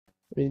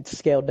We need to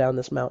scale down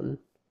this mountain.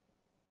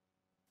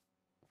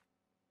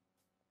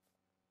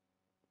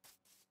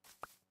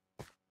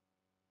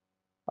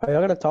 Are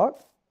y'all gonna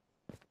talk?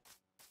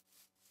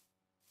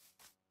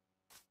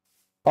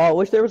 Oh, I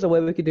wish there was a way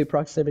we could do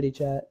proximity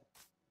chat.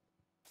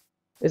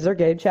 Is there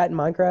game chat in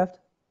Minecraft?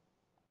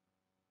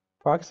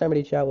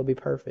 Proximity chat would be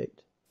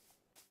perfect.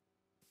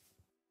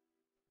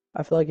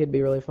 I feel like it'd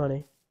be really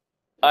funny.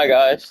 Hi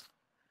guys.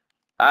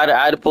 I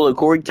had to pull a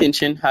cord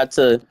tension. Had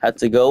to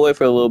go away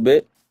for a little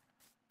bit.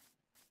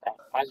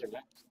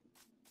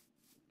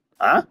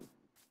 Huh?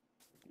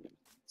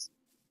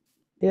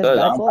 He has Good.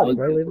 bad I'm, quality, I'm,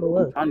 bro. Leave him I'm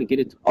alone. trying to get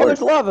it to Oh, work.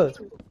 there's lava!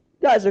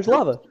 Guys, there's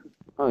lava!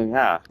 Oh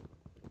yeah.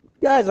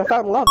 Guys, I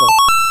found lava!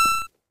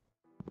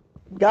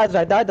 Guys,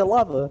 I died to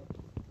lava!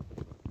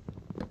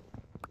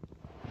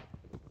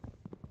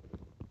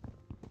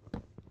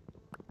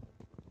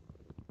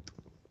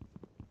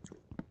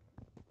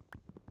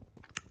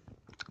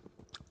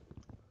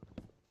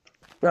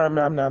 Nom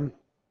nom nom.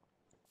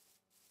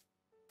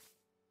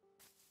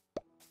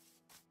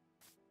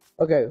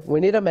 Okay, we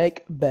need to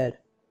make bed.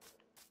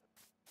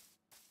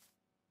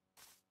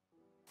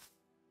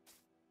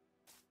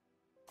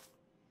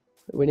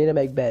 We need to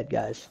make bed,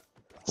 guys.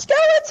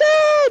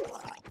 Skeleton!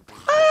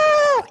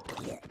 Ah!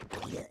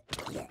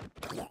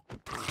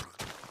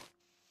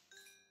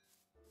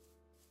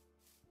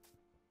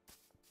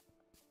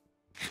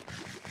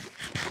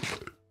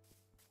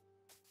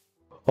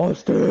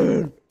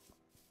 Austin!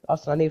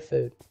 Austin, I need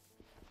food.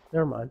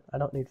 Never mind, I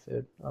don't need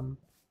food.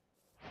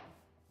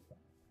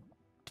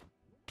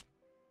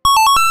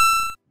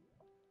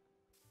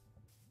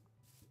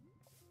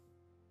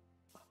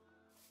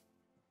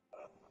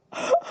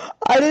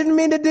 I didn't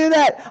mean to do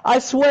that! I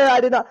swear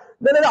I did not.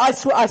 No, no, no,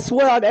 I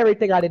swear on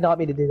everything I did not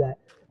mean to do that.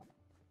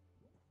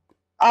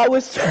 I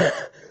was,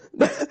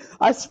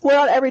 I swear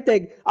on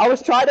everything. I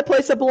was trying to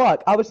place a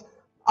block.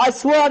 I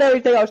swear on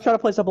everything I was trying to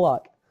place a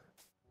block.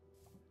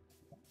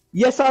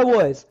 Yes, I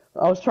was.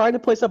 I was trying to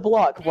place a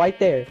block right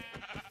there.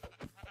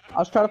 I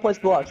was trying to place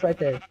blocks right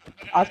there.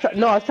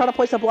 No, I was trying to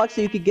place a block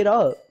so you could get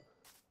up.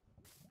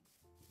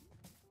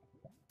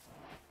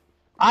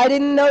 I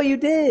didn't know you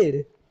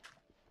did.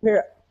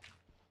 Here,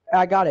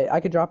 I got it. I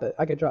could drop it.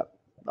 I could drop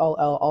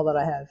all that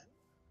I have.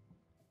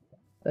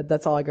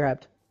 That's all I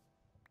grabbed.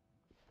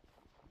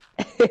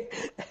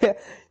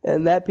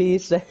 And that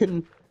piece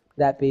and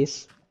that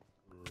piece.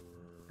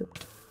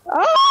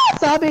 Ah,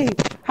 zombie!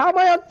 How am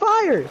I on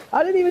fire?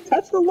 I didn't even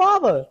touch the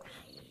lava.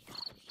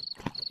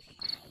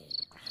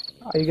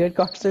 Are you good,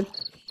 Carson?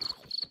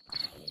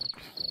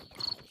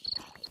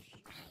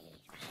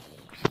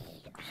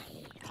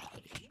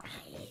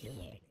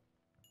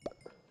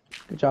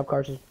 Good job,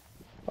 Carson.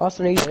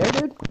 Austin, are you there,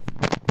 dude?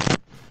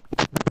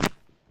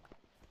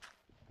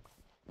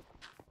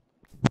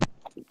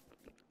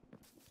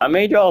 I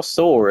made y'all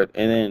sword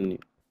and then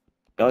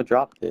y'all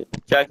dropped it.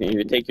 Jackson,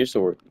 here, take your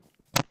sword.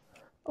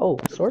 Oh,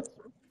 sword?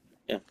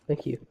 Yeah.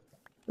 Thank you.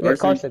 Okay,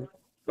 Carson.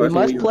 We Carson,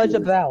 must pledge a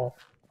vow.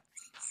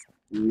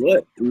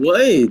 What?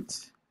 What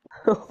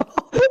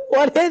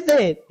is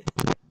it?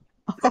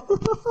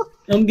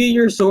 Come get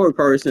your sword,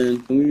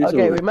 Carson. Come get your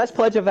Okay, sword. we must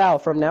pledge a vow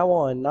from now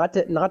on, not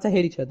to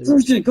hit each other.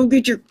 Carson, go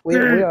get your. We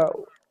are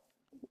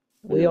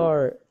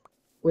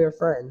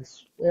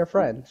friends. We are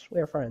friends. We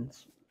are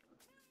friends.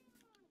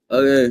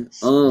 Okay.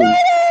 Spider!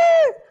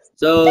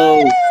 So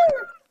Spider!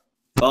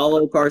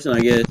 follow Carson,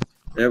 I guess.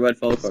 Everybody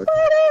follow Carson.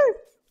 Spider!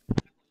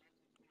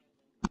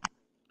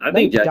 I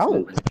think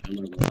Jackson.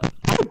 Don't.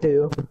 I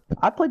do.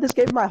 I played this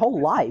game my whole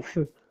life.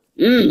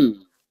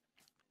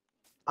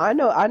 I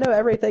know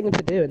everything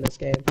to do in this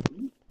game.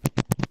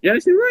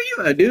 Jackson, where are you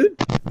at, dude?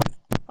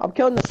 I'm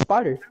killing the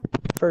spider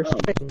first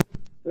thing.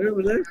 Where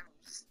was that?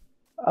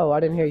 Oh, I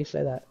didn't hear you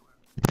say that.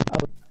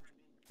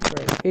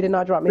 He did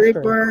not drop me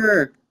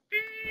Creeper!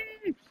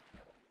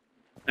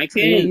 I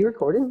can't. Are you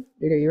recording?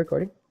 Are you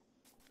recording?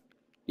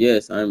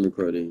 Yes, I'm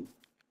recording.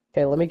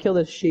 Okay, let me kill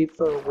this sheep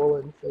for wool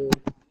and food.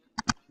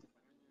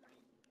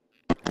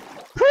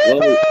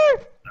 Well,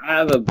 I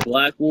have a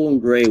black wool and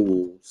gray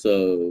wool,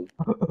 so.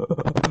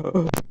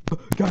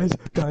 guys,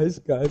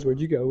 where'd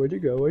you go? Where'd you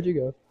go? Where'd you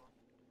go?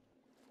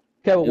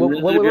 Okay, well,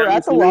 And when then we were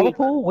at the lava me.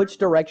 pool, which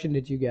direction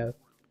did you go?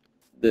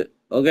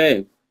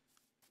 Okay.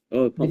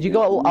 Oh, Did you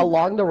go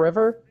along the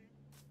river?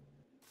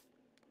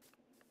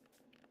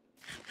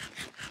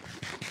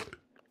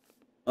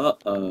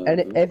 Uh-oh.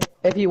 And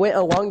if you went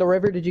along the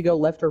river, did you go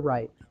left or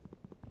right?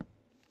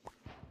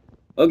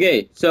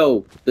 Okay,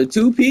 so the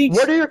two peaks.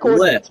 What are your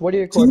coordinates? Left. What are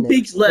your coordinates? Two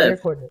peaks What are your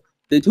left. coordinates?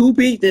 The two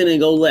peaks, then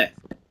go left.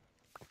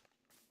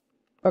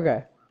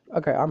 Okay.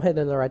 Okay, I'm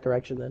heading in the right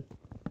direction then.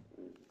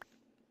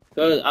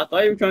 Cause I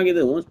thought you were trying to get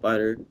that one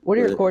spider. What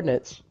are your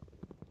coordinates?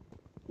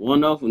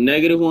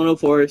 Negative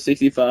 104,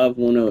 65,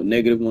 10,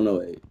 negative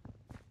 108.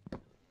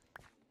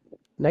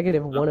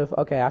 Negative one of.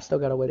 Okay, I still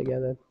got a way to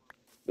go then.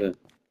 Yeah.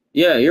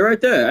 Yeah, you're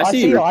right there. I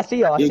see you. I see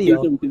y'all. I see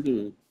y'all.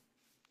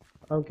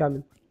 I'm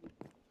coming.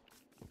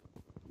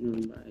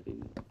 I'm not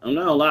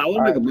gonna lie. I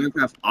want to make a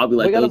Minecraft obby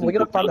like we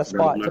gotta find a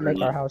spot to make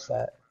our house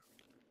at.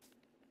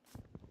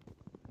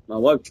 My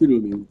wife cheated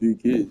on me with 3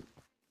 kids.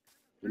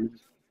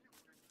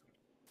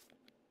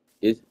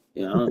 It's,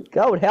 you know,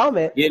 Gold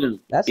helmet. get him,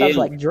 That get sounds him,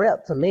 like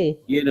drip to me.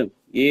 get him,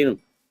 get him.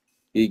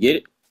 You get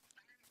it?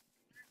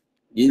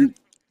 You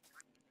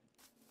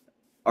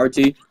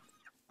RT,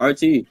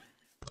 RT.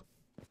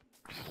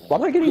 Why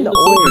am I getting Give the me the old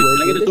sword. wood,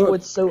 Can I dude? get a This sword?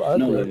 wood's so No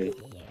ugly. way.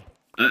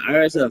 I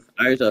got stuff.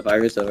 I got stuff. I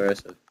got stuff. I got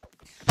stuff.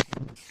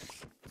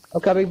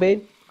 Okay, Big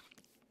Bean.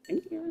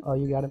 Thank you. Oh,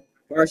 you got him.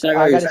 Carson, I got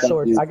I your got his stuff,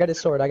 sword. dude. I got his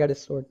sword. I got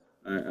his sword.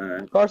 Alright,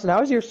 alright. Carson,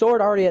 how is your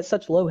sword already at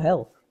such low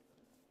health?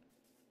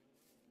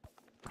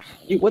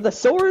 You, With a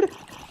sword?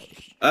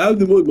 I have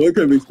the most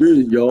Minecraft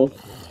experience, y'all.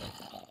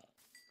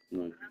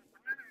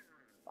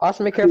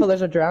 Austin, be careful.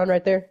 There's a drown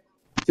right there.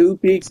 2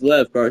 peaks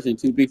left, Carson.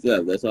 2 peaks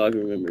left. That's all I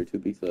can remember. 2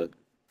 peaks left.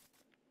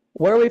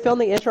 Where we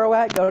filmed the intro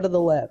at, go to the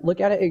left.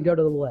 Look at it and go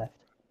to the left.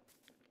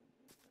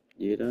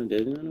 You don't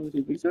know what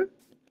 2 peaks are?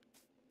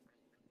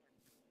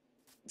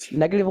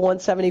 Negative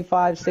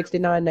 175,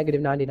 69,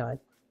 negative 99.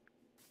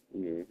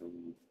 Yeah.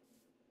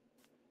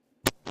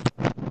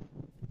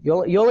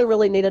 You only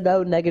really need to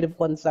know negative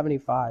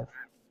 175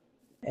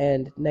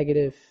 and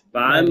negative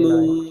Bye, 99.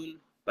 moon.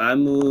 Bye,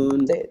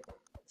 moon.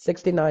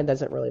 69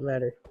 doesn't really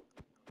matter.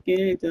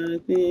 Can't I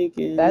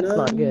thinking That's of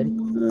not good.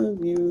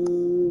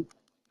 you.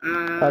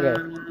 Okay.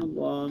 I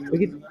want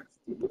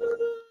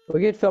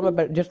We could film it,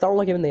 but just don't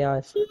look him in the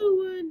eyes.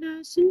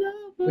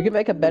 We could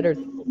make a better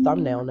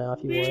thumbnail now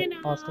if you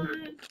want,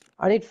 Austin.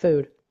 I need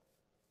food.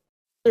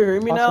 You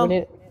hear me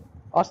Austin,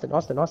 now?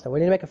 Austin. We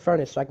need to make a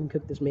furnace so I can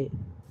cook this meat.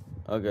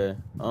 Okay.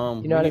 You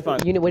know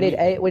what? We need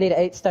 8. We need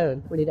 8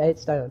 stone. We need 8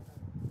 stone.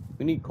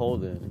 We need coal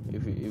then.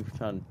 If you're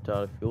trying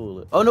to fuel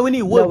it. Oh no, we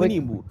need wood. No, we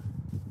need wood.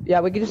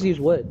 Yeah, we could just use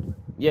wood.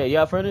 Yeah, you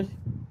got furnace?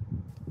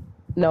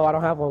 No, I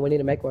don't have one. We need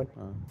to make one.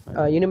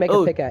 Alright. You need to make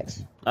a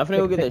pickaxe. I'm finna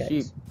go get that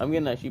pickaxe. sheep. I'm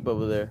getting that sheep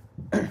over there.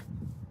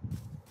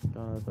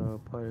 Gonna throw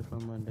a party for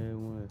my day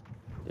one.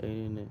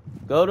 Dating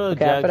it. Go to Okay,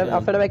 Jackson.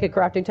 I'm finna make a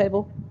crafting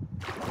table.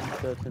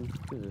 Disgusting.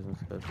 This is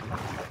disgusting.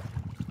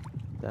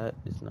 That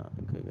is not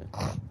okay. Good.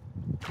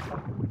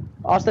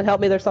 Austin, help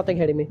me. There's something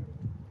hitting me.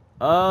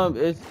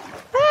 It's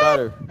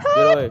Spider.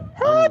 Get away.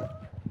 Oh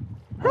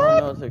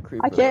no, it's a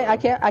creeper. I can't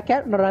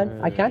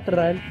run. I can't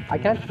run. I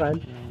can't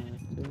run.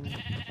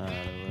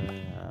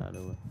 Out of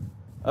the way.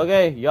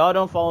 Okay, y'all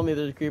don't follow me.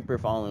 There's a creeper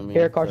following me.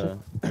 Here,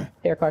 Carson.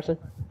 Here, Carson.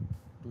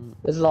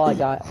 This is all I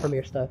got from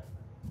your stuff.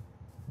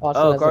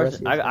 Austin Oh, has the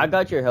rest Carson, of your I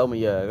got your helmet.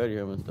 Yeah, I got your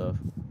helmet and stuff.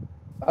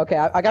 stuff. Okay,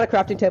 I got a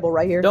crafting table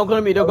right here. Don't come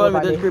to me. Don't Over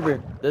come to me. by There's a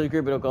creeper. There's a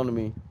creeper. Don't come to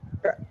me.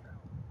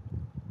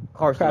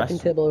 Carson,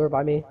 Crafting table over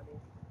by me.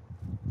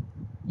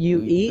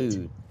 You eat?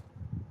 Food.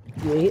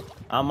 You eat?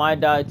 I might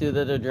die too.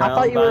 That are drowned I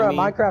thought you by were a me.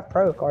 Minecraft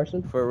pro,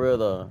 Carson. For real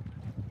though.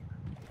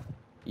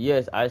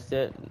 Yes, I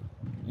said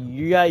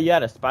you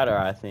got a spider,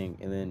 I think,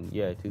 and then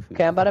 2 food.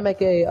 Okay, I'm about to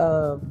make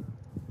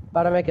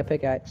a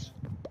pickaxe.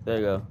 There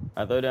you go.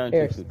 I throw down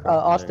Here, 2 food.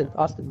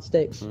 Austin,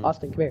 sticks. Mm.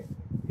 Austin, come here.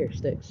 Here,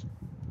 sticks.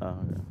 Oh,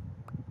 okay.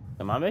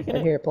 Am I making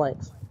And it? here,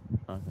 planks.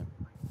 Okay.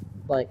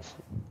 Planks.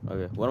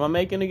 Okay. What am I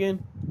making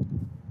again?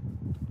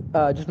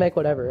 Just make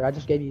whatever. I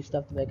just gave you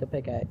stuff to make a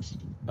pickaxe.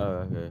 Oh,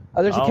 okay.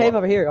 Oh, there's a cave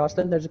over here,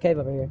 Austin. There's a cave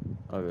over here.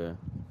 Okay.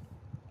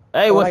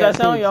 Hey, Oh, what's I got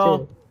that sound, seeds, y'all?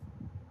 too.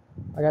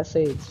 I got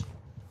seeds.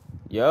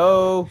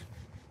 Yo.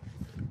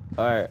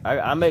 All right. I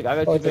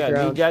got Oh, you. it's a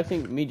drown.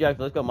 Me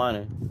Jackson. Let's go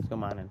mining. Let's go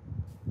mining.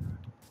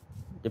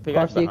 The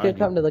pickaxe Carson, you behind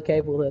can come to the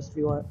cave with us if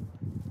you want.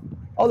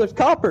 Oh, there's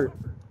copper.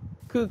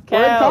 Cows.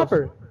 We're in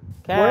copper.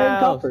 Cows. We're in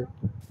copper.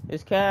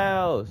 It's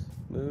cows.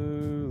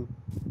 Moo.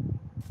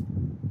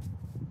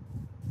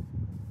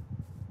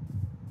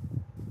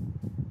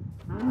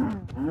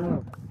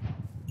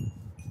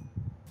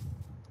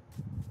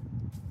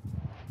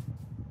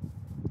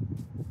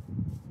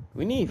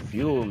 We need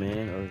fuel,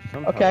 man, or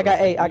some. Okay, I got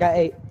 8. I got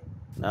 8.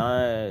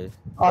 Nice.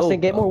 Austin,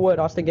 get more wood.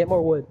 Austin, get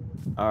more wood.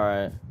 All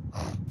right.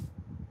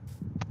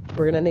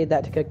 We're gonna need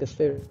that to cook this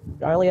food.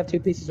 I only have 2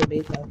 pieces of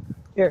meat now.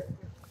 Here,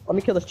 let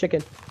me kill this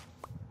chicken.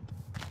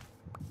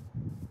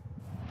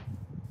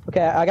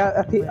 Okay, I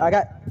got.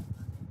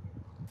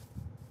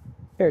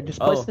 Here, just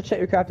place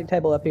your crafting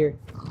table up here,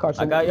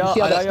 Carson. I got y'all. You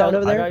see all that stone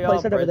over there?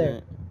 Place it over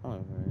there. Present. Oh,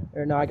 right.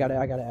 Or no, I got it.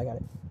 I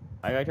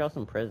got y'all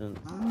some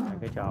presents. I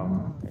got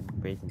y'all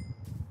a present.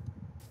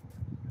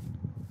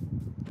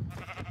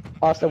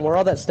 Austin, where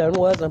all that stone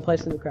was, I'm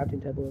placing the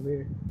crafting table over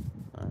here.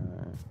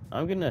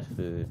 I'm getting us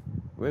food.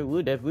 We'll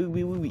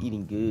be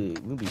eating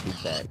good. We'll be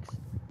big bags.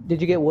 Did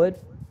you get wood?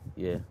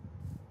 Yeah.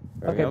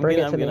 Okay, bring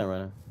it to me.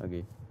 Running.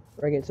 Okay.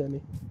 Bring it to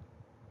me.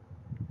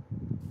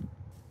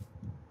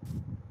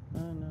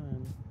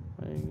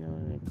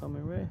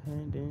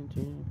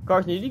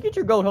 Carson, did you get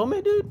your gold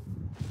helmet, dude?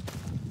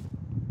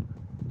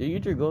 Did you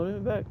get your gold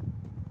helmet back?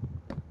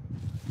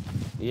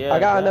 Yeah. I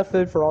got enough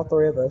food for all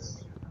 3 of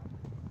us.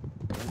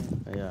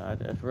 Yeah, I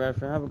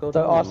have a gold.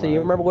 So, Austin, you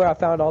remember where I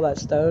found all that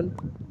stone?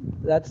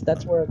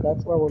 That's where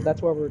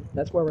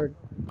we're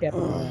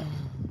camping. All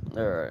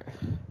right.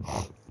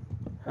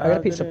 I got a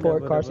piece of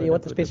pork, Carson. You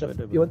want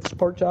this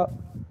pork chop?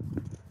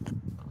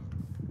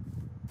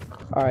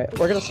 All right,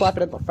 we're gonna slap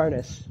it in the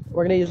furnace.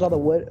 We're gonna use all the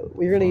wood.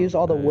 We're gonna use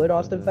all the wood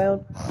Austin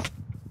found.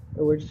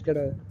 And we're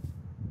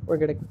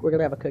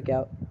gonna have a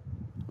cookout.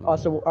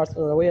 Austin,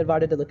 are we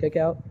invited to the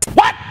cookout?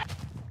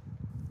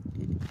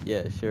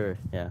 Yeah, sure.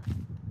 Yeah.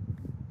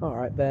 All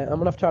right, bet. I'm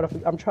gonna try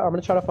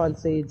to find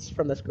seeds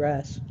from this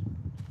grass.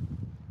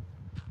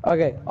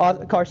 Okay,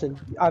 Carson,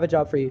 I have a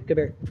job for you. Come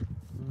here.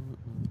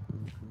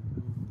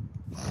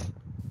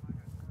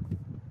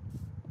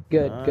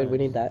 Good, good. We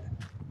Nice. need that.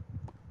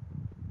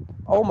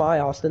 Oh my,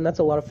 Austin, that's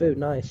a lot of food.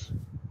 Nice.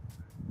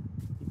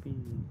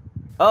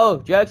 Oh,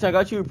 Jackson, I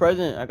got you a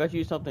present. I got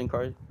you something,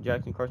 Carson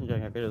Jackson, I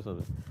got you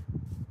something.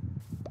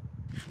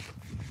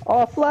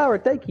 Oh, flower,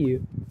 thank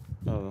you.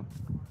 Oh.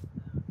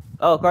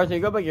 Oh, Carson, you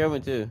go back your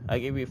helmet too. I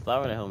gave you a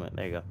flower and a helmet.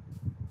 There you go.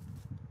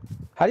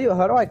 How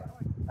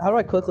do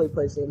I quickly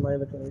place it in my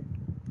inventory?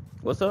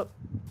 What's up?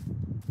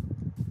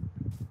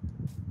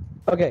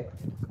 Okay,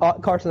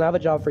 Carson, I have a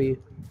job for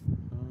you.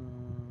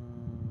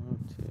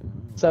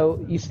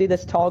 So you see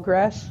this tall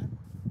grass?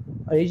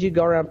 I need you to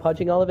go around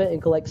punching all of it and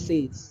collect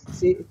seeds.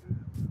 See,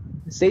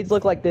 seeds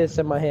look like this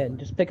in my hand.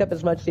 Just pick up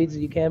as much seeds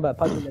as you can by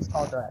punching this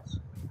tall grass.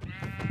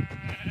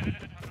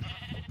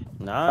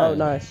 Nice. Oh,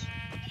 nice.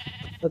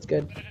 That's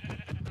good.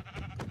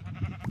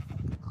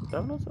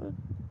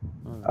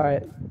 All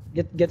right,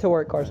 get to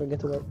work, Carson.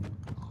 Get to work.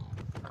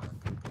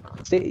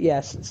 See,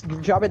 yes,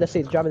 drop me the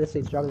seeds. Drop me the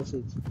seeds. Drop me the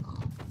seeds.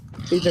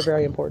 Seeds are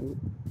very important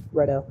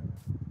right now.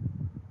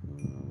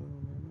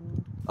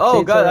 Oh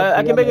Seeds God, are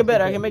I can make it most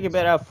better. I can important. make it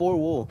better. I have 4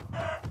 wool.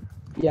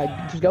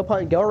 Yeah, just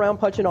go around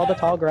punching all the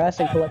tall grass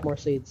and collect more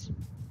seeds.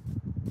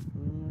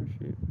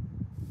 Shoot.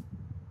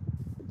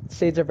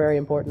 Seeds are very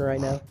important right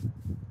now.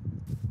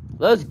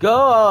 Let's go.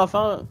 Oh, I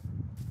found.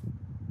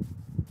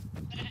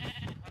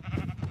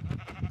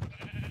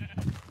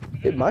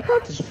 Dude,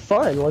 Minecraft is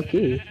fun, low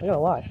key. I gotta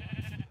lie.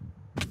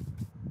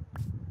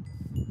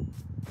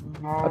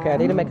 Okay, I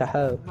need to make a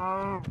hoe.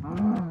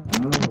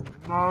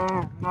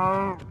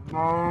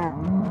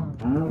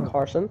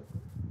 Carson,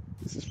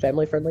 this is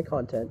family-friendly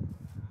content.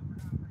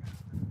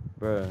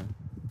 Bruh.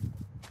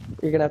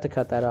 You're gonna have to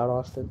cut that out,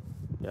 Austin.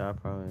 Yeah, I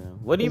probably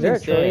am. What do you Is there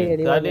even a tree say? 'Cause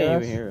anywhere I near didn't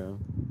even us? hear him.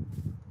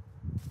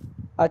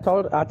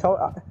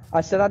 I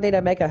said I need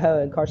to make a hoe,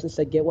 and Carson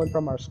said get one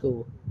from our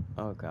school.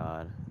 Oh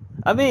God.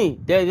 I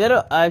mean, they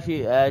don't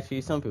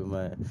actually some people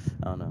might.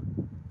 I don't know.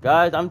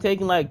 Guys, I'm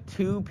taking like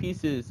 2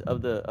 pieces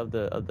of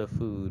the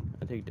food.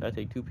 I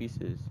take 2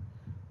 pieces.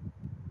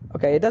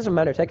 Okay, it doesn't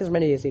matter. Take as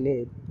many as you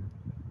need.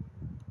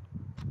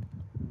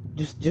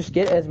 Just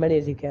get as many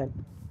as you can.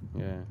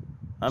 Yeah.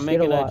 I'm Just get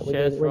a making a lot.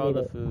 chest for We all need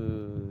the it.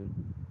 food.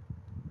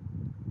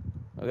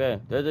 Okay,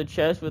 there's a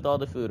chest with all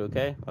the food,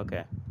 okay?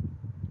 Okay.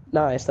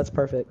 Nice, that's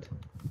perfect.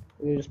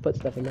 You just put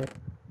stuff in there.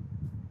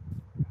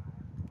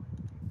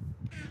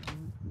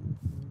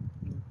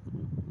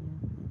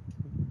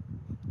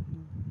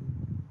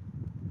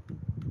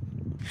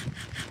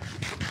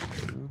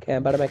 Okay,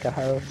 I'm about to make a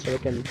hoe so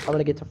I'm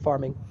gonna get to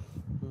farming.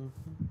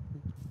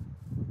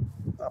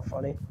 Not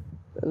funny.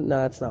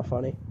 No, it's not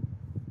funny.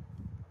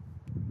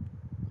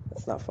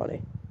 That's not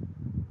funny.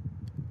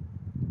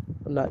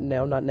 I'm not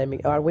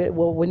naming.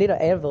 We need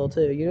an anvil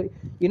too.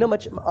 You know how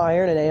much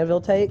iron an anvil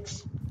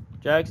takes?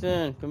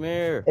 Jackson, come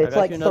here. I It's got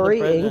like you another 3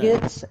 present.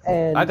 ingots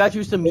and. I got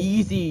you some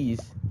Yeezys.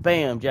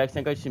 Bam, Jackson,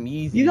 I got you some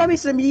Yeezys. You got me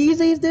some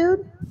Yeezys,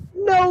 dude?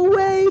 No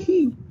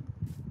way!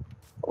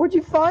 Where'd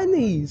you find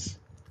these?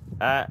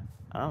 I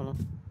don't know.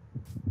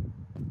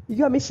 You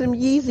got me some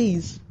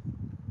Yeezys.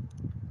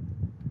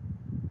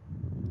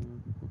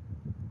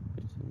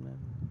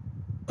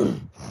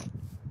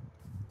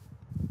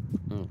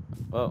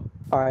 Oh.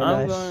 Alright,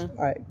 I'm nice. going.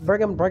 Alright,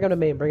 bring them to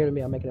me. Bring them to me.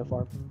 I'm making a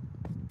farm.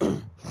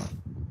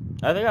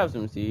 I think I have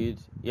some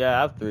seeds. Yeah,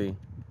 I have 3.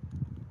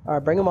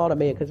 Alright, bring them all to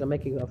me because I'm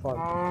making a farm.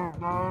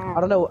 I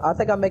don't know. I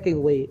think I'm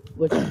making wheat,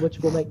 which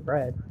will make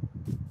bread.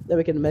 Then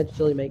we can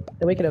eventually make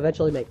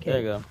cake.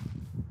 There you go.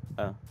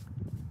 Oh.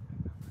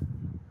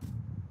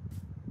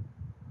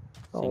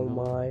 Oh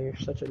my, you're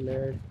such a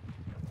nerd.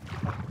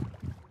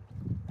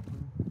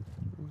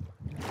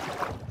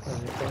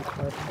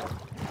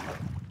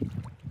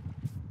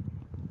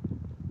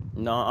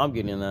 No, I'm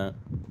getting that.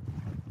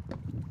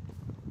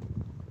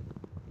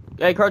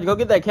 Hey, Carson, go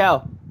get that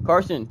cow.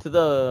 Carson, to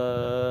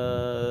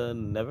the.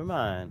 Never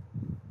mind.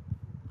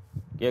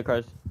 Yeah,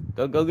 Carson,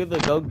 go get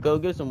go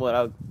get some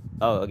wood.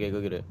 Oh, okay, go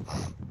get it.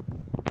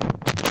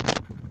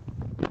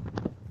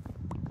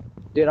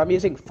 Dude, I'm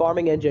using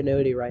farming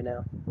ingenuity right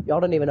now.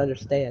 Y'all don't even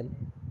understand.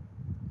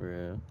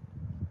 Real.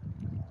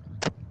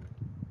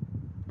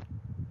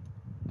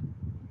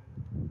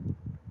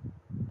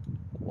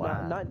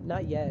 Wow.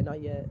 Not yet.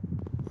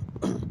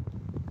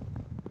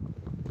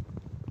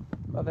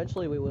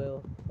 Eventually we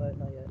will, but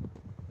not yet.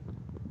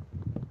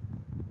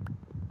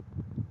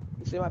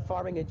 You see my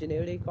farming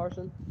ingenuity,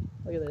 Carson?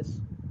 Look at this.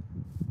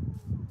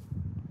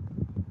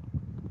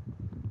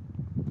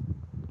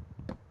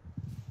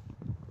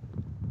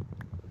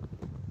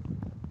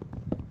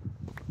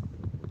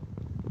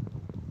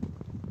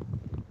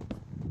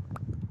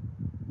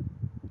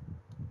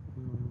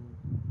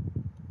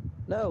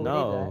 No, we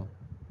need that.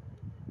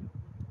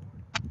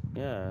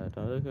 Yeah,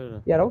 don't look at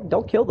it. Yeah,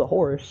 don't kill the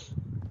horse.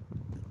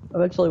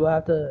 Eventually, we'll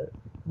have to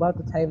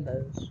tame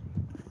those.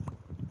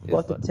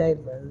 We'll have to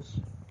tame those.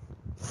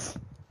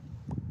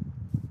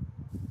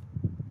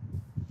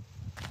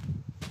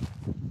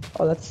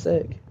 Oh, that's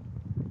sick.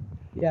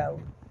 Yeah.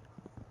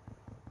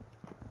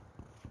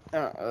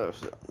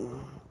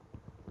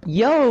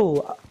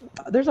 Yo,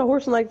 there's a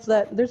horse like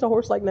that. There's a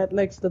horse like that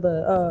next to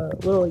the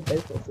Little League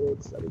baseball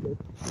fields. That'd be good.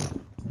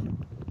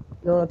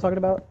 You know what I'm talking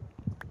about?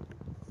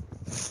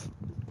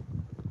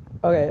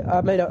 Okay,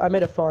 I made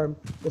a farm.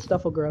 The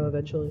stuff will grow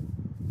eventually.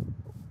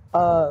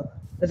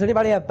 Does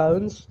anybody have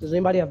bones? Does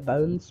anybody have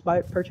bones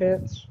by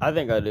perchance? I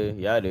think I do.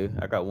 Yeah, I do.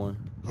 I got one.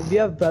 If you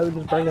have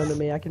bones, bring them to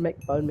me. I can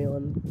make bone meal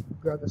and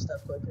grow the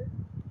stuff quicker.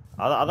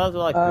 I thought it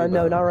was like 3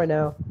 No, bones. not right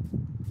now.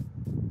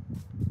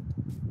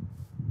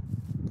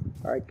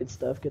 Alright, good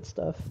stuff, good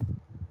stuff.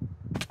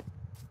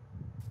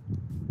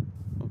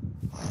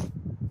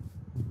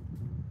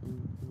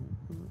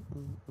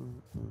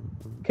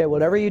 Okay,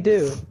 whatever you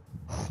do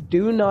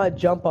not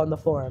jump on the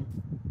farm.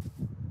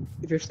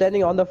 If you're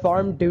standing on the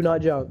farm, do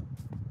not jump.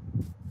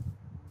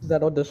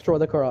 That'll destroy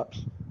the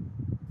crops.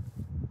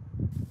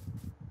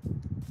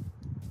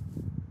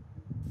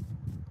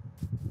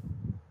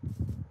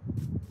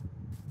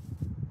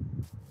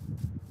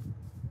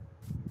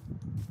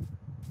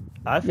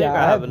 I think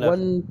I have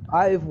enough.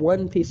 I have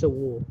one piece of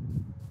wool.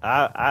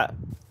 I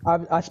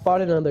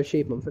spotted another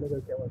sheep. I'm finna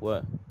go kill it.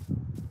 What?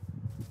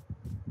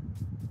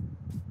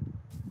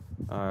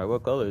 Alright,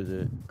 what color is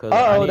it?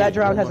 Oh, that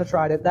drown has a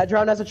trident. That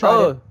drown has a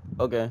trident.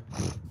 Oh, okay.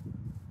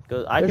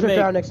 Cause There's a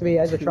drown next to me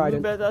as a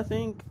trident. Beds, I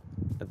think.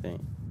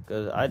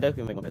 Cause I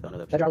definitely make one bed on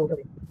that. That drown will kill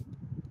me.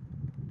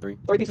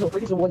 Three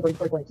pieces of wood,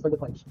 three planks, 3 wood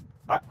planks.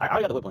 I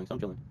got the wood planks, I'm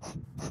chilling.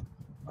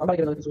 I'm about to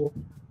get another piece of wool.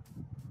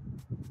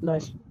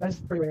 Nice. That's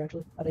pretty rare,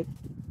 actually, I think.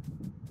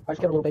 I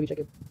just killed a little baby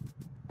chicken.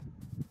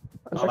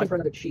 I'm searching for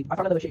another sheep. I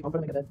found another sheep. I'm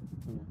gonna make a bed.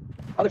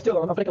 Oh, there's 2 of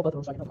them. I'm gonna kill both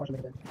of them so I can help Carson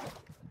make a bed.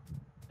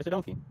 It's a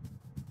donkey.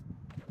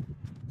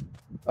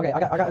 Okay,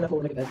 I got enough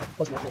wool to make a bed.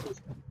 Plus an extra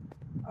piece.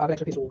 I have an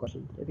extra piece of wool,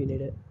 Carson, if you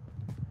need it.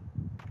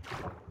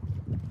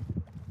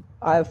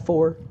 I have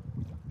 4.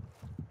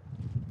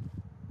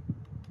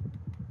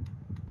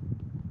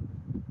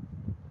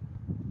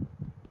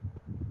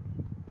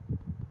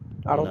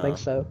 I don't think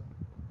so.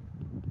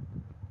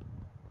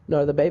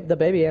 No, the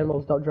baby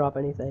animals don't drop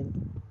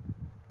anything.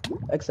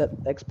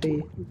 Except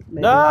XP.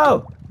 Maybe.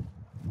 No!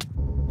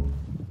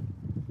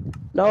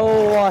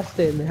 No,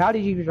 Austin. How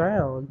did you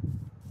drown?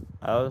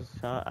 I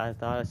thought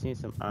I seen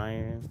some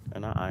iron, or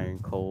not iron,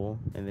 coal,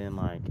 and then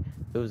like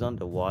it was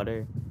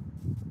underwater,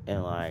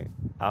 and like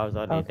I was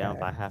already down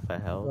by half a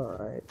health.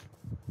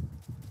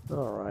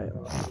 Alright.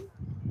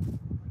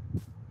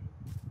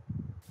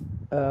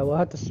 We'll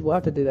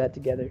have to do that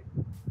together.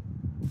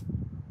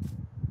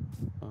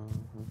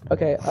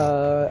 Okay.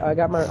 I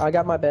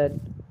got my bed.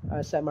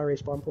 I set my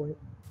respawn point.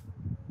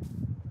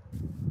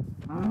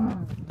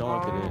 Don't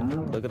look at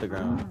it. Look at the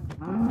ground.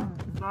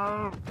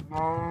 Oh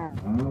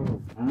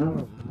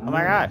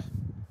my gosh!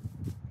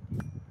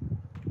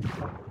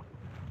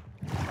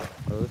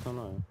 Oh, what's going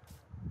on?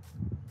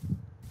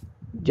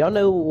 Do y'all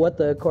know what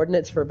the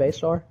coordinates for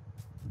base are?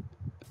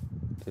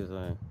 It's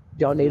like.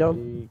 Do y'all need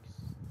them?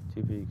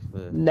 2 peaks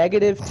left.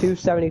 Negative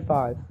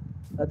 275.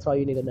 That's all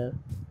you need to know.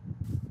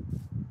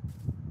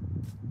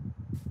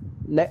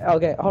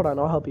 Okay, hold on.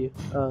 I'll help you.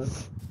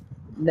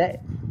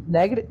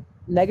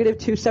 Negative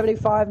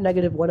 275,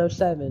 negative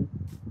 107.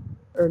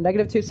 Or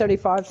negative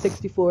 275,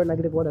 64,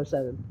 negative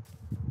 107.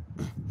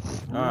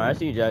 Alright, I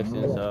see you,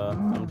 Jackson, so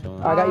I'm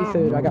chilling. I got you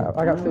food. I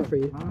got food for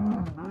you.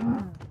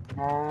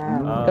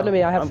 Come to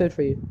me, I have food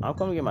for you. I'm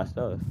coming to get my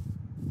stuff.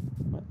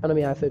 Come to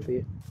me, I have food for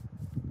you.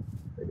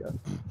 There you go.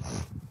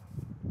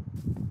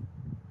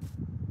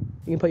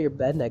 You can put your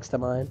bed next to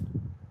mine.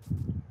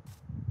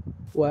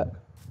 What?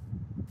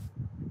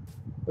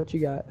 What you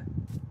got?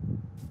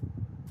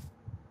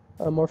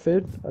 More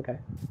food? Okay.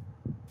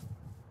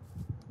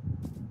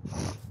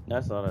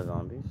 That's a lot of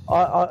zombies.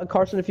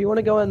 Carson, if you want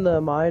to go in the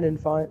mine and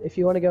if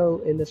you want to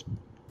go in this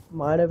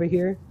mine over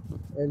here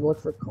and look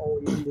for coal,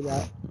 you can do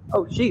that.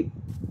 Oh, sheep!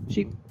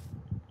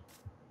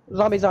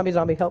 Zombie!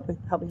 Help me!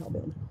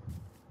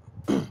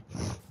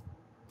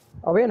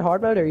 Are we in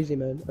hard mode or easy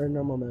mode or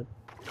normal mode?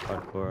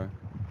 Hardcore.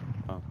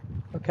 Oh.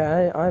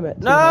 Okay, I'm at.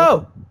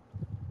 No!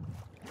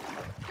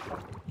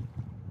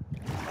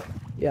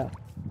 Yeah.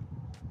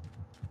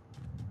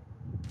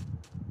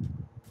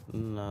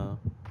 No.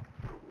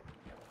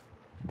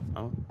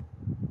 Oh.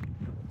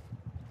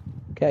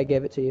 Okay, I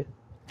gave it to you.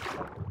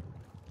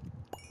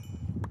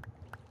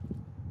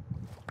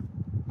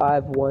 I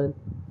have 1.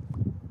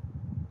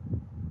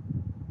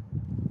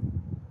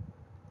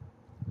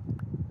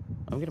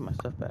 I'm getting my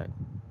stuff back.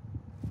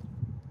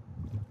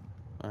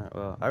 Alright,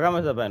 well, I got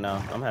my stuff back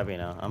now. I'm happy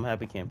now. I'm a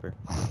happy camper.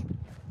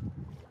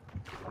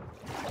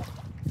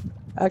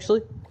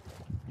 Actually,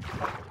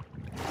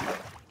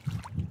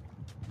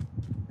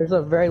 there's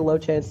a very low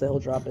chance that he'll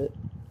drop it.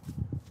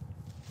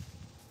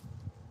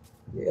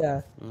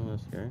 Yeah.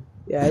 That's scary.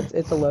 Yeah,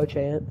 it's a low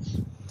chance.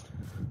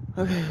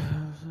 Okay.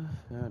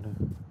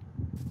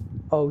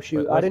 Oh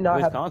shoot, I did not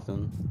have.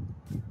 Wisconsin.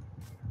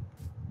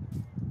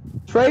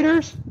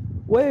 Traders?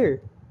 Where?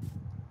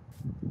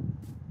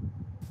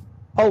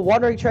 Oh,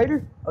 wandering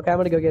trader? Okay, I'm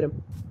gonna go get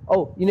him.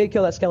 Oh, you need to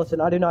kill that skeleton.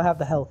 I do not have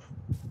the health.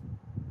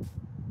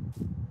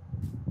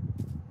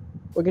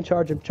 We can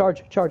charge him. Charge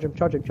him. Charge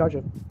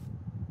him.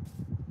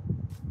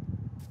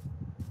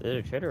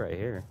 There's a trader right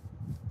here.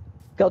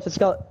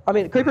 Skeleton. I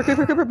mean, creeper.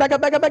 Back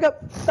up,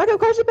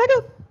 Carson, back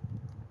up.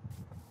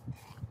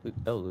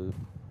 Loot.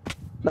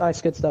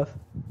 Nice, good stuff.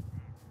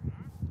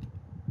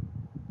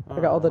 I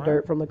got all the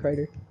dirt from the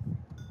crater.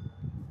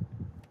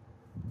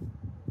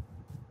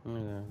 I'm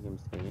gonna give him a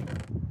second.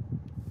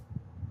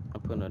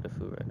 I'm putting out the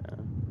food right now.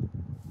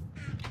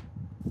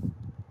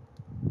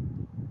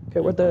 Okay,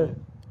 where the...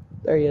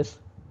 There he is.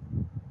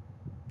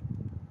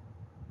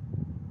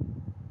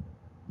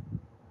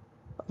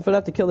 I'm gonna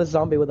have to kill this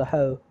zombie with a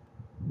hoe.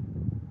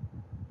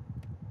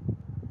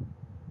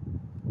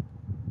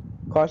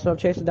 Carson, I'm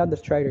chasing down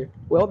this trader.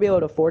 We won't be able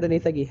to afford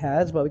anything he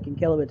has, but we can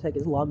kill him and take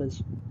his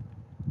llamas.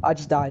 I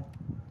just died.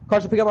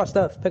 Carson, pick up my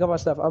stuff.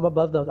 I'm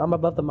above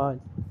the mine.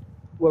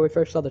 Where we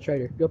first saw the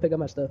trader. Go pick up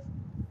my stuff.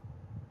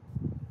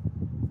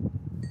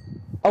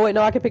 Oh wait,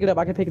 no, I can pick it up.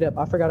 I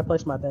forgot to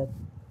place my bed.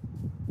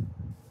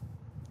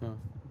 Oh,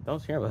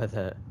 don't care about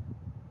that.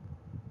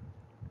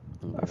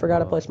 I forgot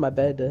to place my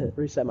bed to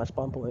reset my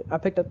spawn point. I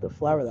picked up the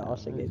flower that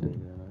Austin gave me.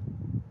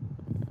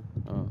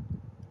 Oh.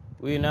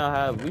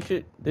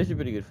 This should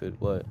pretty good food.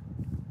 What?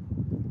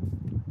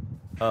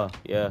 Oh,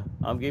 yeah.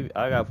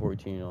 I got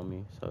 14 on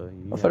me, so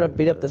I'm gonna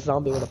beat up the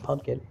zombie with a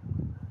pumpkin.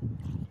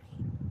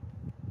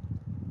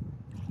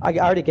 I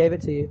already gave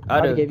it to you. I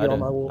already gave you all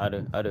my wool. I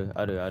do.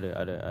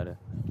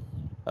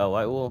 Oh,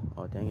 white wool?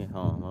 Oh, dang it.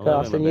 Hold on.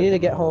 Austin, you need to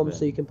get home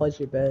so you can place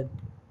your bed.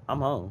 I'm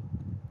home.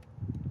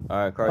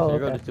 Alright, Carson,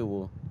 here okay. goes the 2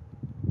 wool.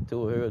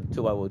 Here goes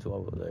 2 white wool.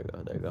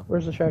 There you go.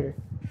 Where's the trader?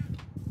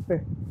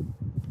 Here.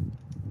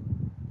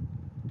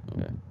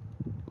 Okay.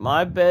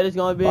 My bed is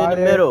gonna be in the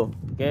middle.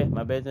 Okay,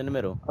 my bed's in the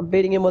middle. I'm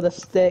beating him with a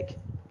stick.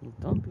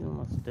 Don't beat him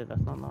with a stick.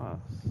 That's not nice.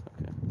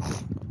 Okay.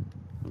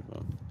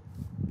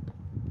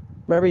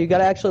 Remember, you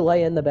gotta actually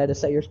lay in the bed to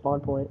set your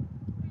spawn point.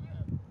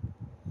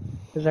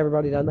 Has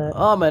everybody done that?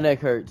 Oh, my neck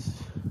hurts.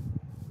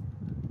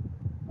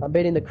 I'm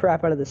beating the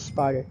crap out of this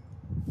spider.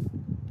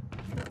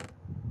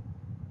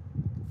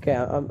 Okay,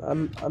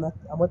 I'm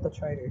with the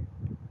trader.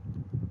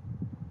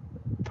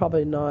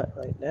 Probably not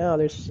right now.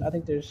 I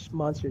think there's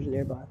monsters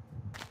nearby.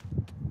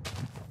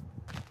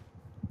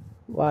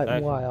 Why,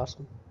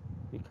 Austin?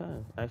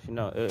 Because actually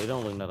no, it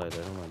don't look like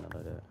that.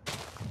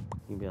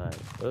 You can be like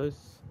us.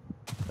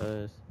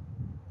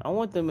 I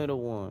want the middle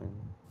one.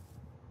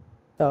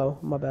 Oh,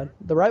 my bad.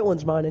 The right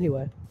one's mine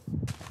anyway.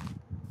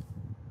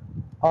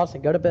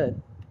 Austin, go to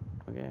bed.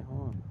 Okay,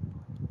 hold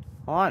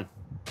on.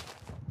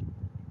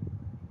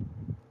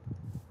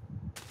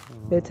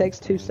 It takes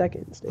 2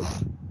 seconds, dude.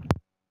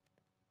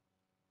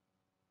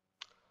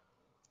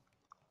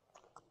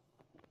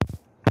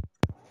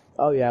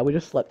 Oh yeah, we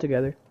just slept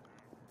together.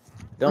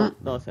 Don't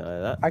say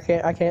like that.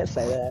 I can't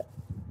say that.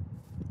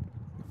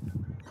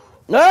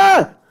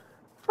 Ah!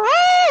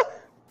 Ah!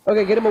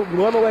 Okay, get him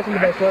away from the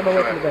base.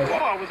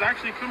 Well, I was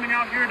actually coming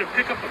out here to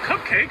pick up a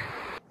cupcake.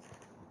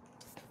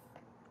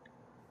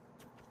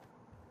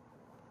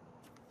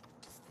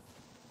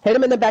 Hit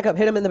him in the backup.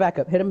 Hit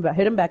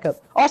him back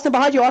up. Austin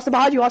behind you.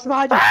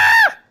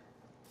 Ah!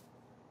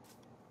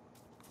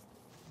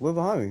 We're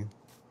behind me.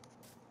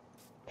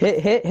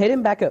 Hit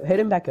him back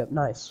up.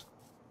 Nice.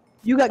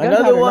 You got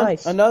another gunpowder. one.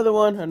 Nice. Another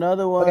one.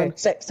 Okay,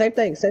 same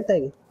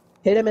thing.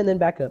 Hit him and then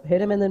back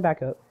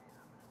up.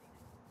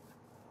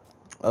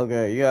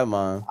 Okay, you got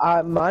mine.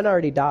 Mine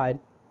already died.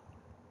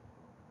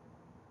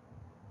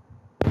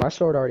 My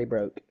sword already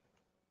broke.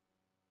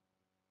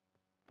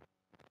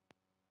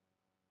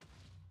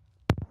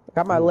 I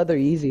got my leather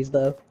Yeezys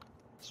though,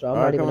 so I'm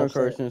not even upset.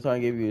 Carson, so I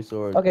give you a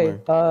sword. Okay,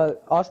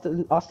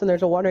 Austin,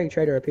 there's a wandering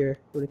trader up here.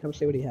 When it comes to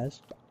see what he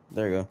has.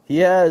 There you go. He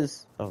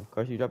has. Oh,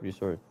 Carson, you dropped your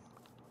sword.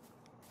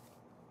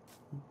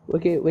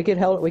 We could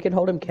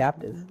hold him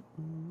captive.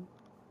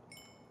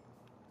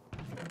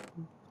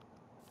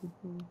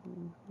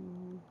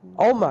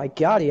 Oh my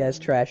God, he has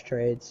trash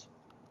trades.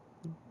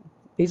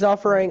 He's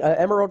offering an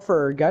emerald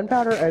for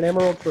gunpowder, an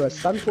emerald for a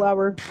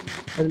sunflower,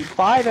 and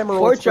 5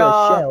 emeralds for a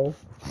shell.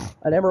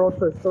 An emerald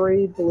for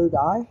 3 blue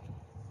dye.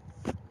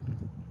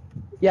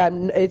 Yeah,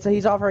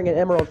 he's offering an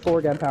emerald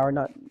for gunpowder,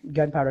 not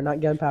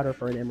gunpowder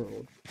for an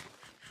emerald.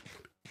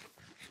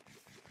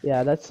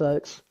 Yeah, that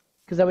sucks.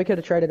 Because then we could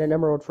have traded an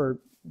emerald for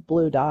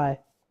blue dye,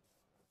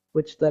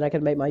 which then I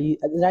could make my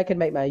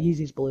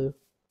Yeezys blue.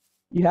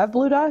 You have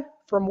blue dye?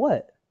 From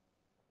what?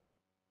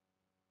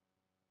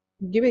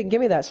 Give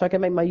me that so I can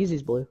make my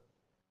Yeezys blue.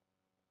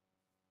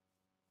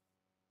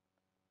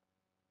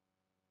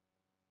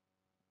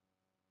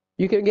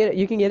 You can get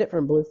it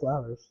from blue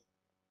flowers.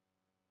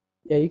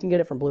 Yeah, you can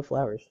get it from blue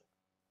flowers.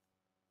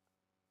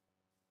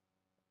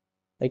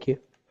 Thank you.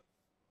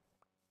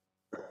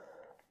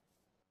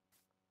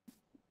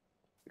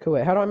 Cool,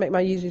 wait, how do I make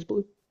my Yeezys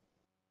blue?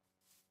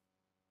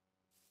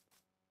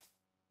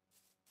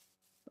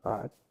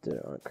 I did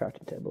it on a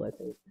crafting table, I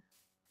think.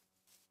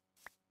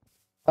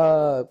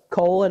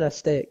 Coal and a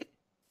stick.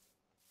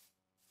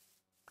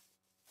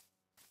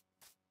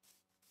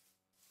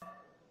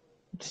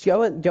 Just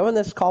go in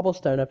this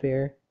cobblestone up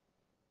here.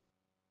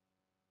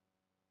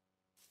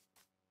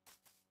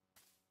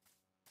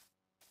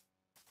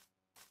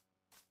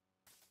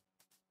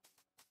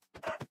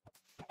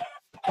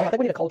 Oh, I think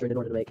we need a cauldron in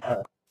order to make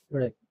in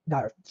order to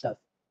dye our stuff.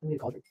 We need a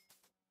cauldron.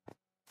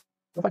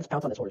 What if I just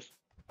pounce on this horse?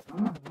 Oh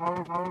my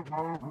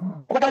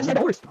god, I just tamed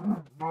a horse!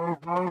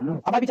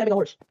 I might be taming a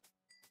horse.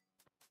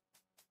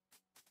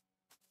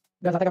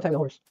 Guys, I think I'm taming a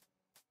horse.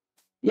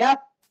 Yeah?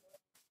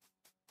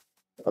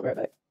 I'll be right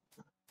back.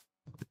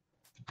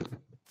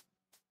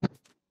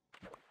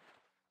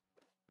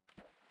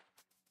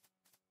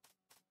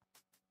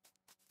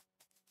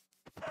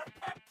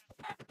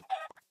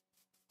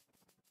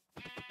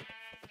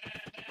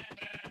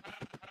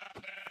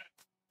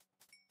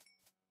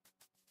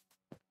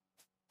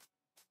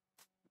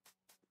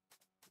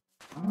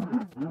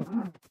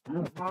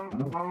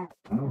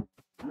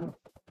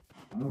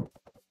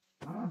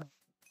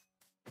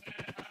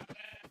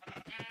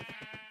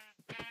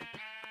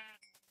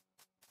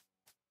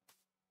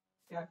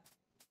 Yeah.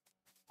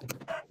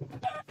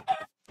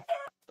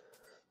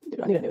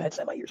 Dude, I need a new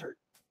headset. My ears hurt.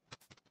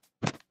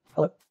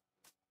 Hello?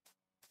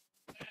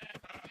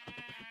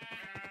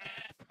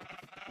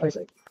 Okay,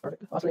 sick.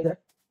 Perfect. Austin, are you there?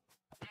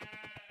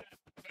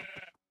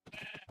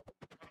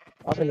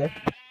 Austin, are you there?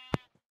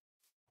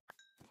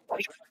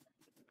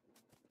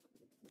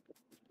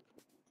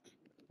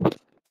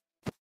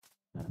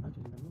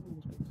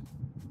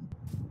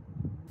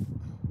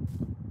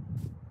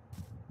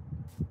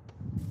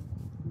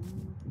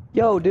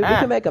 Yo, dude, we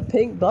can make a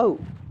pink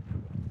boat.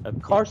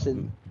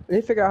 Carson, we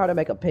need to figure out how to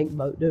make a pink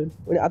boat, dude.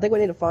 I think we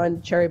need to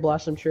find cherry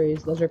blossom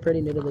trees. Those are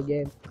pretty new to the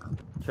game.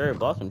 Cherry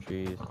blossom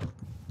trees.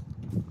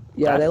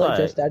 Yeah, That's they like,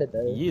 just added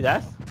those. Yeah,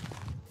 that's...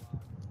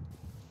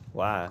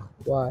 Why?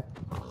 Why?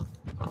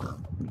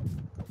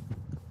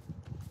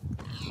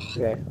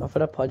 Okay, I'm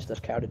gonna punch this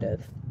cow to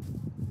death.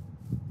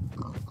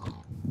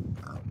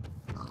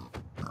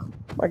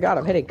 My god,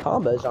 I'm hitting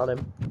combos on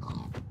him.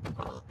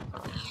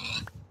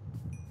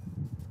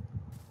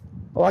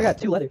 Oh, I got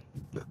 2 leather.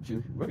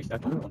 Shoot, where we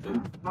stacked on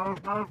food?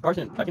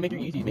 Carson, I can make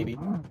your Yeezys, maybe.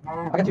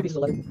 I got 2 pieces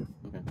of leather.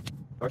 Okay.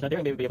 Carson, I think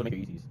I may be able to make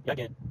your Yeezys. Yeah, I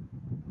can.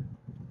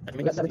 I can I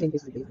make got 17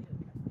 pieces of leather.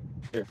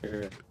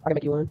 Here. I can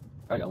make you one.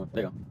 I got one.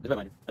 There you go. Just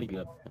remind you. I need to beat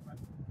it up.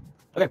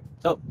 Okay,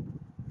 so,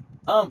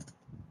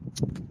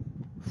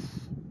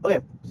 okay,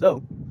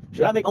 so,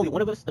 should I make only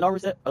one of us an armor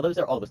set, or leather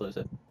set, or all of us leather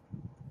set?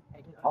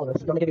 All of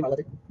us. You want me to give you my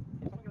leather?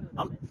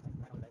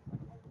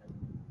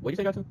 What'd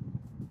you say you got to?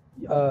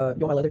 You want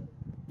my leather?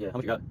 Yeah, how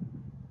much you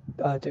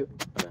got? 2.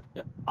 Okay,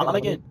 yeah. I'm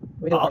making...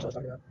 We didn't watch what I was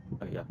talking about.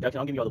 Okay, yeah. Jackson,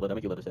 I'll give you all the leather. I'll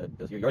make you a leather set,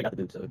 because you already got the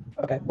dude, so...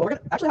 Okay, well, we're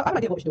gonna... Actually, I have an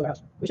idea of what we should do with our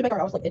house. We should make our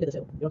house, like, into this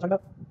hill. You know what I'm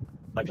talking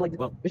about? Like,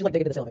 well... We should, like,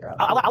 dig into this hill and make our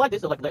house. I like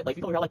this, so, like, if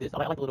you come over here, I like this. I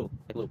like the little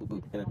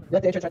boop. And then... You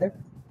like the entrance right there?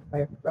 Right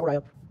here. Right where I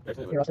am.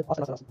 Jackson, Here, Austin.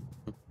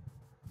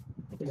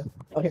 There you go.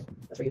 Oh, here.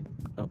 That's for you.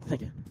 Oh,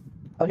 thank you.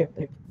 Oh, here.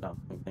 Here. No,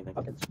 thank you.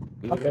 Pumpkins.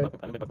 I'm Okay.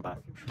 gonna make a pie.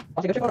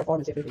 Austin, go check out our farm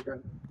and see if anything's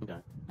growing. Okay.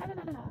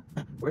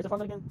 Where's the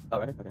farm again? Oh,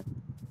 right, okay.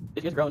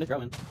 It's growing.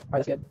 Alright,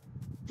 that's good.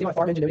 See my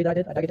farm ingenuity that I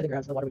did? I dug it to the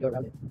ground so the water would go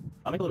around it.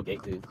 I'll make a little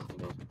gate, too.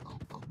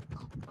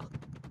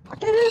 I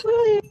can't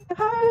believe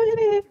how you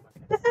live.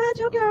 That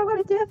your girl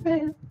was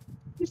different.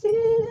 You see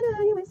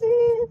it, you ain't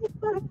seen it,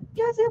 but I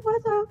guess it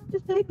was all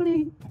just make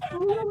believe.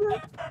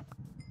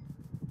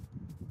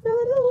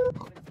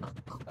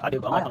 I do,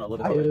 but I'm not gonna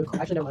look at I it. do.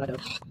 Actually, no, I don't.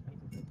 Okay,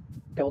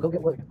 well, go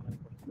get wood.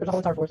 There's a whole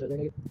entire forest there.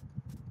 I'm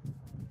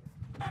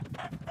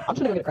just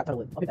gonna go get a crap ton of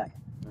wood. I'll be back.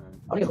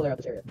 I'm gonna get clear out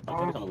this area. I'm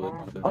focused on the wood.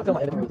 I'm gonna fill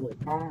my inventory with wood.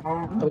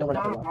 So we don't run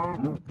out for a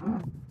while.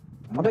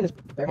 I'm doing this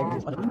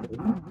barehanded. I'm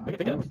doing wood.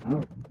 Pick it up.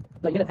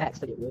 No, you get an axe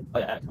to get wood. Oh,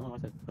 yeah, axe. I don't know what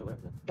I said. Wait, where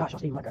is it? Gosh, I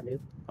was eating Minecraft,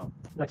 dude. Oh.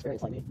 No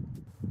experience like me.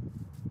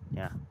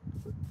 Yeah.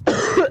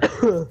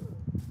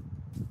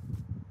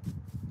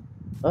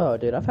 Oh,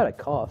 dude, I've had a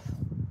cough.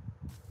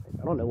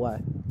 I don't know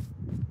why.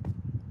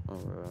 Oh,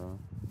 bro.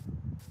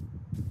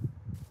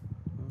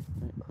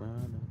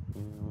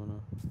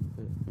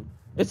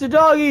 It's a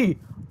doggy!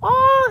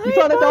 Oh, You hey,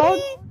 found a dog?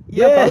 buddy!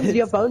 Yes. Do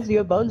you have bones? Do you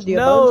have bones? Do you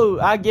have No,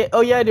 bones? I get.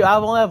 Oh yeah, I do. I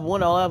only have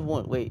one. I'll have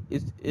one. Wait,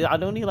 I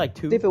don't need like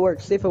 2. See if it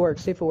works. See if it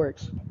works. See if it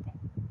works.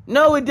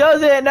 No, it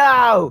doesn't.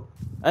 No.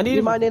 I need.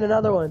 You might need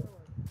another one.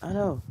 I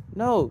know.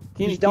 No.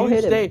 Just don't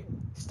hit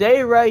him.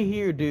 Stay right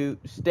here, dude.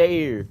 Stay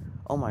here.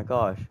 Oh my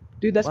gosh.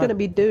 Dude, that's What? gonna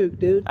be Duke,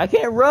 dude. I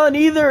can't run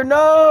either.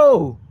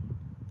 No.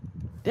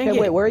 Dang Okay,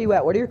 it. wait, where are you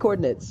at? What are your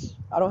coordinates?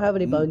 I don't have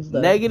any bones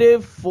though.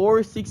 Negative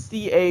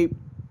 468,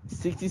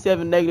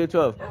 67, negative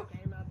 12. Came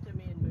up to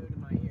me and moved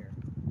in my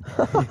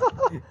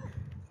ear.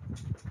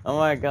 Oh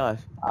my gosh.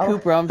 I'll-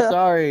 Cooper, I'm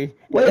sorry.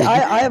 Wait,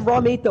 I have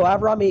raw meat though. I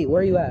have raw meat.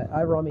 Where are you at? I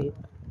have raw meat.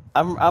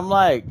 I'm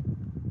like,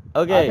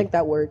 okay. I think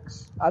that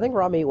works. I think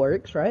raw meat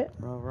works, right?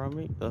 Raw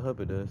meat? I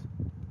hope it does.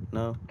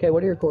 No. Okay,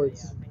 what are your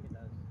chords?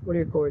 What are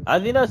your chords? I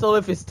think that's all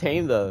if it's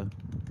tame though.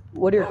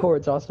 What are your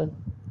chords, Austin?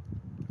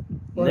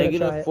 We're gonna try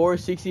Negative it.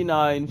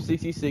 469,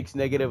 66,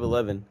 negative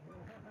 11.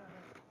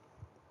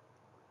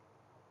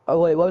 Oh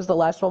wait, what was the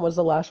last one? What was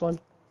the last one?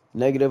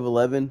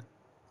 -11.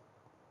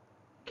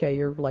 Okay,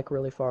 you're like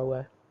really far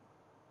away.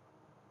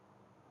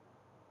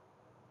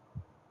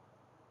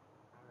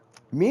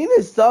 Me and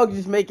this dog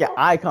just making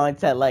eye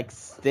contact, like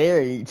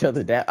staring each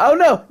other down. Oh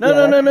no! No!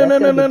 Yeah, No! No! No!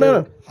 that's No! No! gonna be No!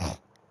 No! Duke.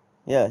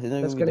 Yeah, his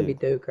name That's gonna gonna be be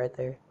Duke. Duke right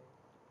there.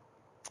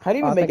 How do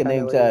you Oh, even I make a think I know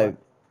name where you are. tag?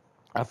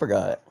 I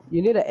forgot.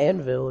 You need an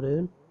anvil,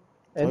 dude.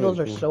 Okay, Anvils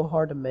are cool. so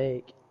hard to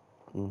make.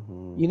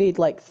 Mm-hmm. You need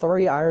like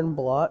 3 iron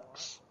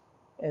blocks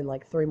and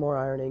like 3 more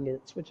iron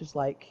ingots, which is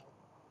like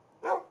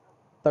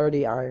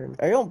 30 iron.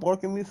 Hey, don't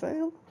bark at me,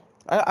 fam.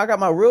 I got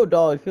my real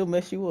dog. He'll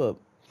mess you up.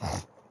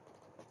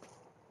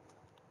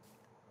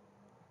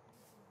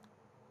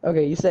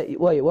 Okay, you said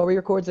wait, what were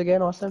your chords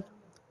again, Austin?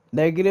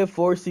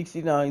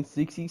 -469,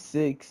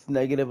 66,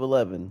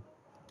 -11.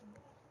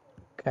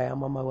 Okay,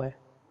 I'm on my way.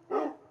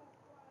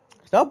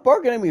 Stop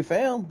barking at me,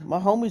 fam. My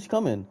homie's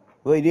coming.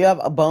 Wait, do you have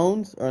a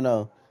bones or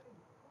no?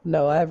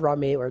 No, I have raw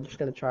meat. We're just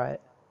gonna try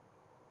it.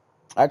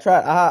 I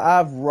tried. I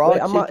have raw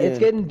Wait, it's chicken,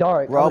 getting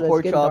dark. raw It's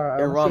pork getting chop, dark.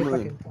 I and want to raw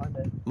see if I can moon find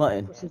it.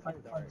 mutton. Let's see if I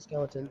can find a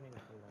skeleton.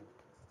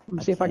 Let me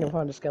I see if I can can't.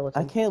 find a I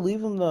skeleton. can't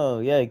leave him though.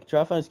 Yeah,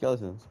 try to find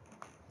skeletons.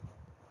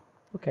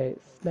 Okay,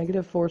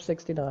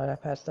 -469. I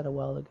passed that a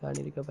while ago. I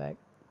need to go back.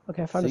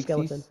 Okay, I found a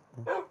 60. skeleton.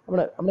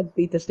 I'm gonna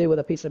beat this dude with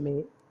a piece of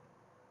meat.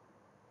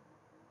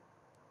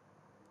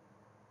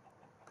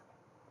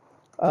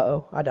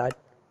 Uh-oh, I died.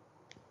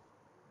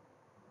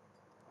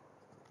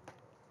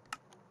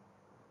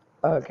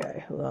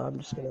 Okay, well, I'm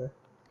just gonna.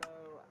 So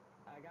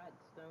I got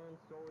stone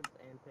swords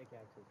and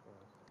pickaxes for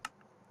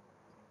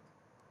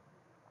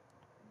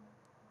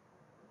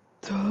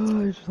us.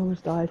 I just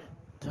almost died.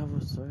 That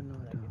was so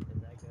annoying.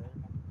 Is that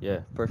good?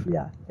 Yeah, perfect.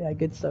 Yeah,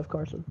 good stuff,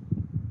 Carson.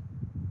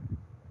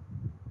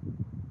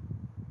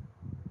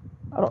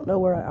 I don't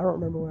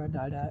remember where I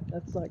died at.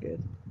 That's not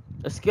good.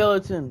 A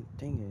skeleton.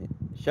 Dang it.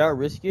 Should I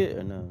risk it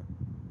or no?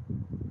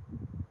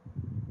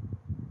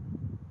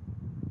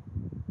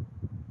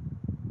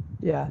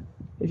 Yeah,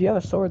 if you have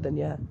a sword, then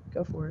yeah,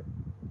 go for it.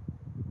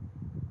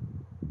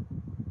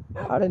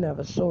 I didn't have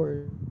a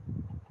sword,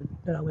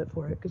 then I went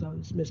for it because I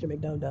was Mr.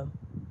 McDumdum.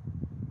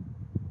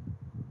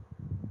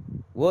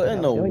 What Okay, in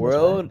I the was going this way.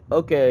 world?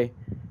 Okay,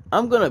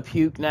 I'm gonna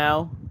puke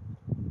now.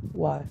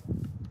 Why?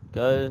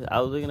 Cause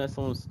I was looking at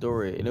someone's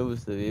story and it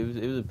was a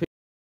picture.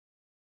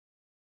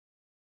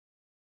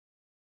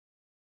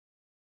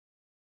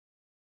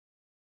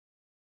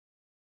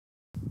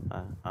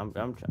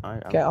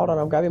 Okay, hold on,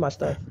 I'm grabbing my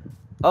stuff.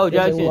 Oh,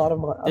 There's a Jackson, lot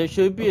of there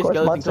should be of a course,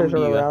 skeleton monsters coming to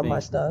are you, I around my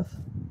think. stuff.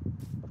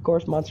 Of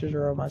course, monsters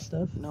are around my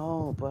stuff.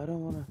 No, but I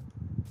don't wanna.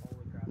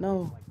 Holy crap!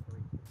 No. Like 3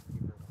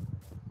 creepers on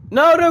my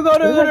No, don't go, Where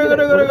don't did go, I don't get go, a,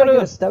 don't where go, did I don't get a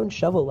go. stone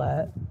shovel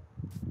at?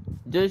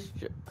 Just,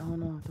 oh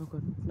no, don't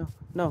go, no,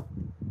 no,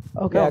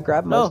 Okay, no, I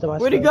grabbed no. most of my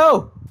Where'd he stuff.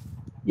 go?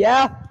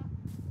 Yeah,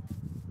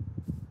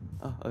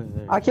 Oh, okay,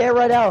 there. I can't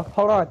right now.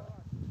 Hold on.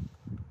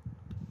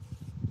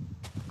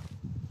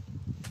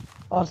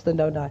 Austin,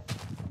 don't die.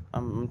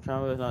 I'm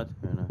trying to not to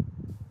right now.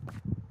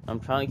 I'm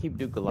trying to keep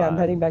Duke alive. Yeah, I'm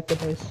heading back to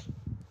base.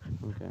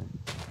 Okay.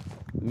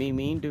 Me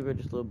and Duke are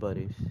just little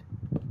buddies.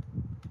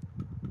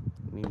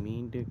 Me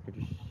and Duke are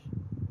just.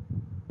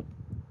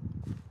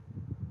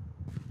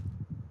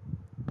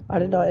 I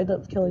did not end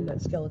up killing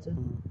that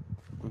skeleton.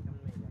 Come to me,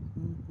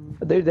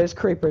 Jackson. Dude, there's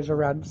creepers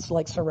around, just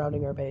like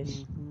surrounding our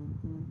base.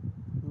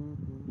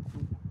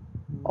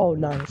 Oh,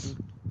 nice. I got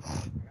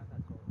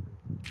that sword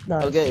for you.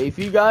 Nice. Okay, if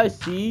you guys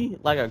see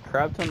like a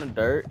crap ton of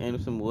dirt and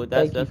some wood,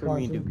 Thank that's you, where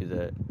me and Carson. Duke is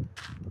at.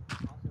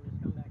 Austin,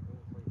 just come back. Go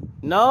to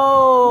sleep.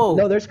 No!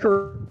 No, there's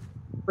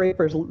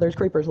creepers. There's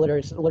creepers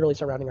literally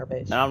surrounding our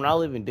base. No, I'm not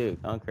leaving Duke.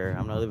 I don't care.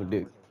 I'm not leaving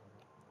Duke.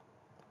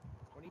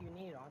 What do you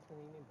need, Austin?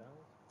 You need bones?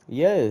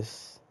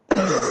 Yes.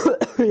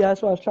 Yeah,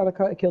 that's why I was trying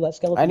to kill that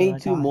skeleton. I and need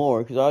 2 died.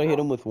 more because I already hit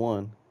him with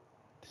 1.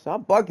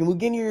 Stop barking. We're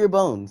getting your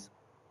bones.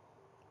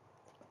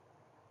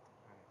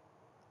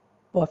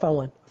 Oh, I found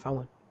one.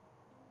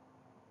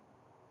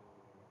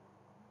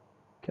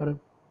 Killed him.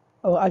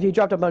 Oh, he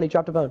dropped a bone. He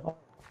dropped a bone.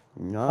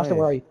 Nice. Austin,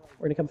 where are you?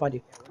 We're gonna come find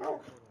you.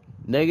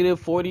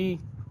 -40,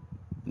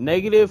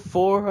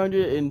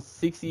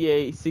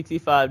 -468,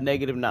 65,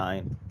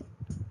 -9.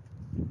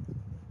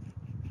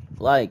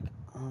 Like,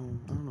 I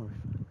don't know.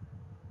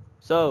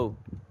 So,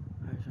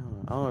 I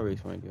don't know where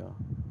he's going to go.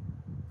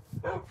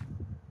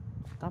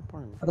 Stop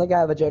barking. I think I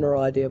have a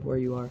general idea of where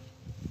you are.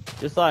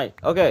 Just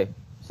like, okay,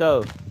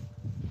 so,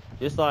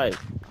 just like,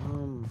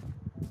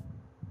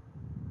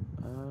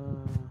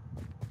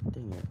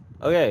 dang it.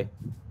 Okay,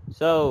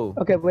 so.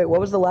 Okay, wait. What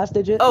was the last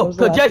digit? Oh, What was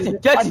the last Jackson,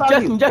 digit? I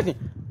found you. Jackson.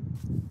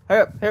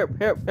 Hurry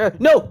up.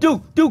 No,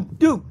 Duke.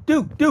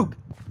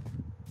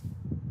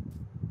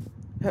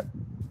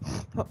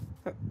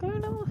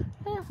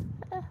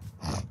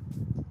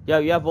 Yo,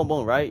 you have 1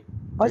 bone, right?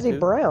 Why is he Or 2?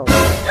 brown?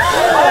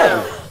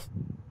 Hey!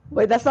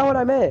 Wait, that's not what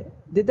I meant.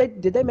 Did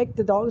they make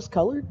the dogs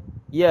colored?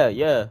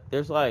 Yeah.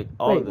 There's like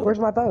all Wait, of them. where's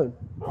my bone?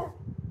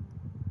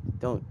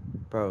 Don't,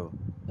 bro.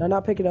 Did I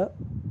not pick it up?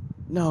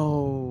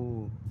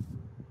 No.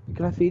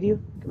 Can I feed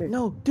you? Come here.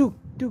 No, Duke.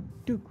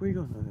 Where you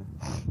going?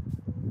 Okay.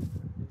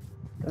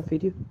 Can I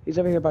feed you? He's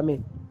over here by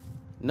me.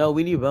 No,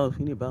 we need bones.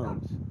 We need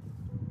bones.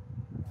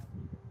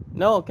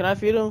 No, can I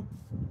feed him?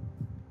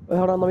 Wait,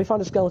 hold on. Let me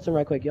find a skeleton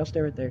right quick. Y'all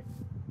stay right there.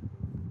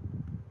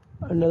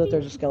 I know that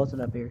there's a skeleton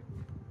up here.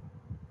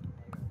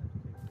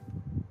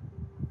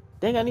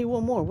 Dang, I need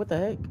one more. What the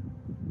heck?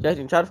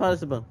 Jackson, try to find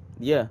us a bone.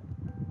 Yeah.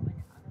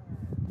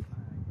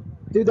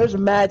 Dude, there's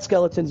mad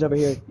skeletons over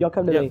here. Y'all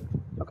come to Yep. me.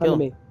 Y'all come Kill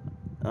to 'em.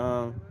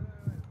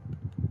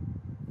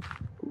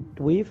 me.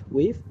 Weave.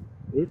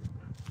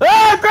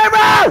 Ah,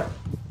 Kramer!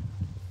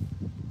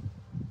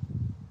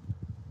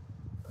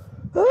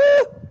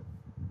 Ah!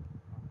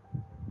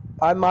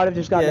 I might have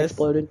just gotten Yes.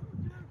 exploded.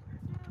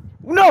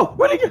 No!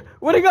 Where'd he go?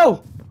 Where'd he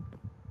go?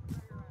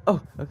 Oh,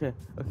 okay.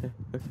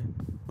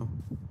 Oh.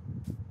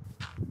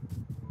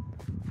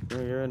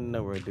 You're in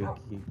nowhere,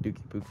 Dookie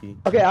Pookie.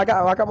 Okay, I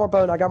got more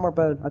bone.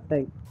 I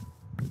think.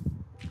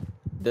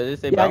 Does it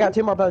say Yeah, I got bones?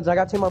 2 more bones. I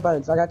got 2 more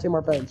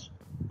bones.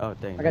 Oh,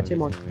 dang. I got 2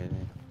 more.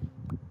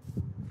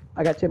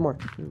 I got 2 more.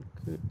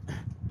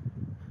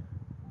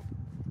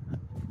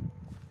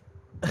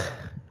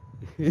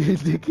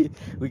 Dookie,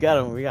 we got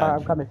him. Alright,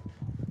 I'm coming.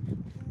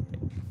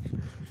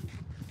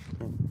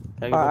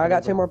 Can Alright, I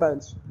got 2 more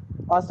bones.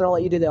 Austin, I'll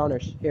let you do the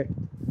honors. Here.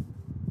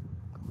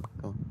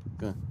 Come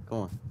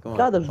on.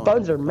 God, those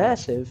bones are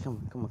massive.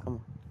 Come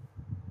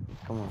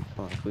on,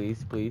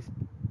 please.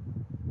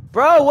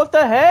 Bro, what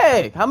the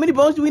heck? How many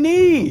bones do we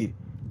need?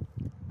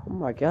 Oh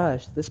my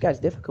gosh, this guy's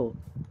difficult.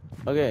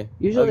 Okay.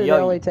 Usually y'all-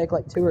 they only take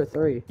like 2 or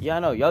 3. Yeah, I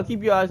know. Y'all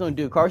keep your eyes on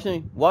Duke.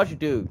 Carson, watch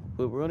Duke.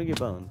 We're gonna get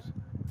bones.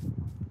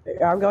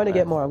 I'm going to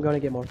get more.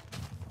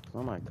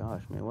 Oh my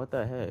gosh, man. What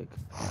the heck?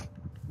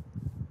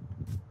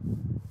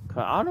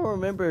 I don't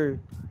remember.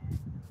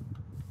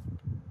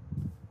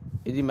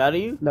 Is he mad at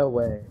you? No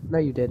way. No,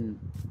 you didn't.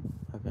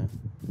 Okay.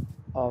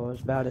 Oh, I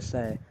was about to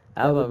say.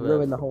 I That love would it.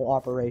 ruin the whole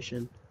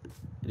operation.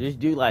 This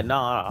dude like,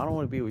 nah, I don't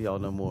want to be with y'all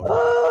no more.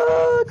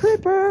 Oh,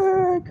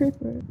 creeper!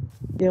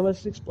 He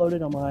almost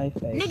exploded on my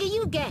face. Nigga,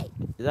 you gay.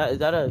 Is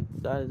that a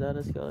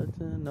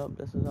skeleton? Nope,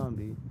 that's a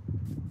zombie.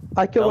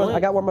 I killed one. Don't I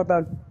got one more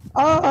bone.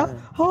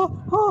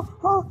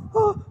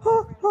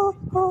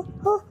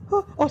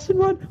 Austin,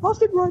 run!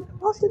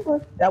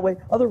 That way.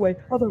 Other way.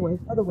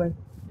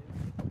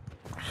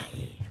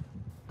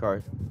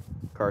 Carson.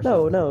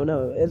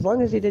 No. As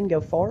long as he didn't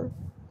go far.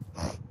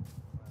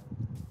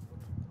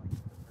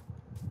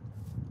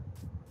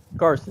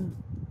 Carson.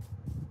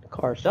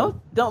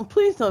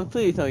 Please don't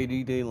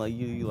you do like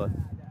you like.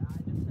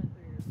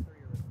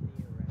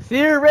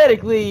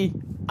 Theoretically,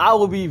 I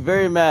will be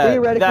very mad.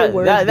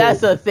 Theoretically,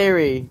 That's a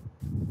theory.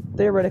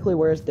 Theoretically,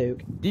 where's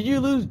Duke? Did you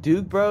lose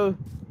Duke, bro?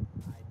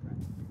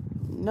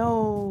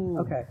 No.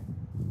 Okay.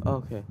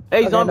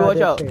 Hey, Okay, zombie, no, watch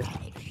Duke's out. here.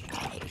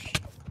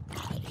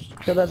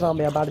 Kill that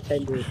zombie. I'm about to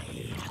tame Duke.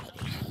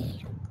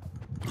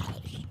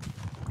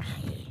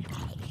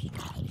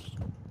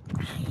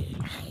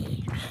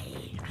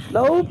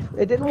 Nope,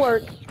 it didn't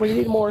work. We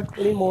need more.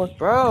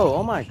 Bro,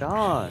 oh my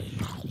gosh.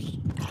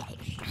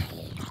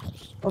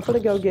 I'm gonna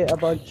go get a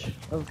bunch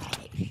of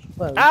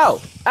bones.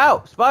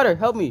 Ow! Spider,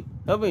 help me.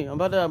 I'm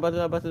about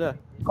to die.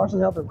 Carson,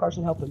 help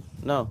him.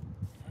 No.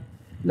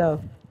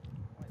 No.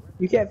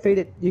 You can't feed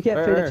it. You can't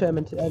feed Where? it to him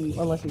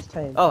unless he's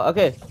tamed. Oh,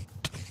 okay.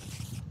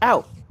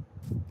 Ow!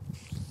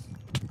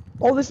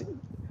 Oh, this.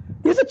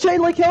 He has a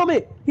chain link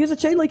helmet.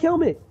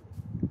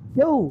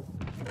 Yo,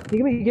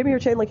 give me your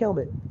chain link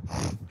helmet.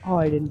 Oh,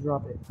 I didn't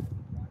drop it.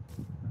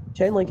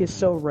 Chain link is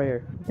so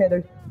rare. Okay,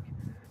 there's.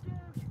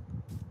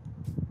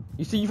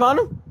 You found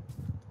him?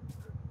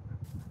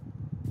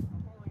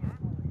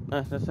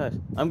 Nice.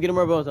 I'm getting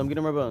more bones. I'm 1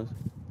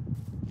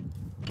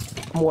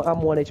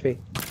 HP.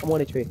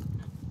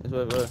 That's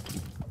what.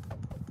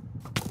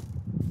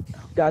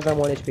 Guys, I'm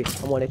 1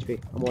 HP. I'm 1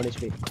 HP.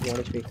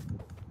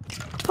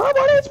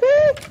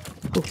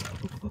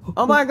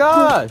 Oh my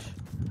gosh!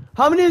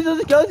 How many does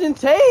the skeleton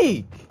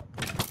take?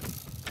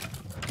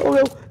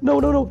 Oh no.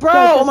 Bro,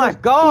 Guys, oh my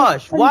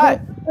gosh! Why?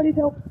 I need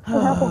help. I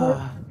have a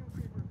heart.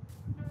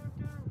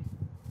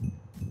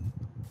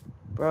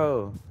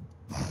 Bro.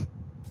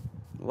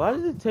 Why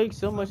does it take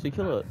so much to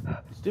kill a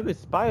stupid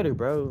spider,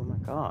 bro? Oh my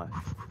gosh.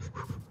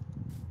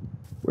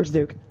 Where's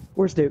Duke?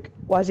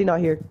 Why is he not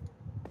here?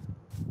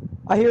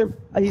 I hear him.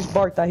 He's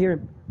barked. I hear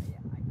him.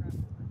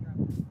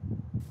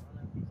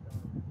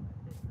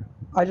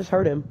 I just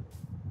heard him.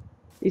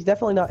 He's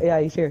definitely not. Yeah,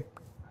 he's here.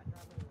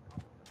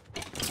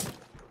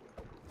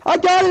 I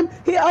got him.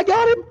 I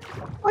got him.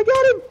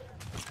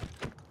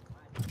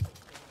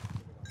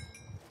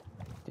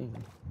 Dang.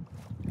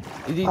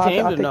 Is he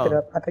tamed or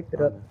no? I picked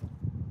it up.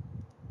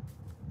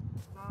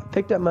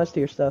 Picked up most of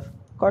your stuff.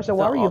 Carson,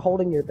 why were you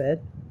holding your bed?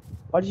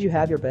 Why did you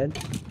have your bed?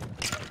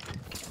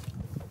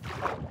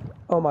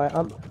 Oh my,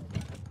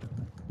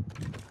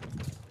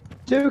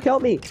 Duke,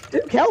 help me!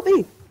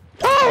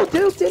 Oh,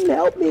 Duke didn't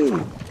help me!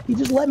 He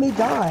just let me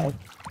die.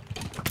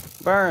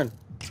 Burn.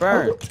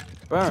 Yeah,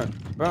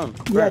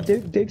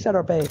 Duke's at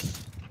our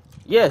base.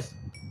 Yes.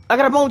 I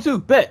got a bone too.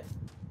 Bet.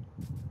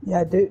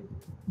 Yeah,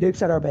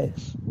 Duke's at our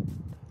base.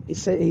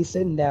 He's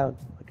sitting down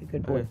like a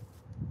good boy. Okay.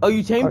 Oh,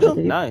 you tamed Carson,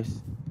 him? Nice.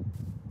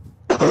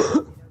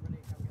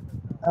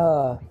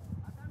 Uh.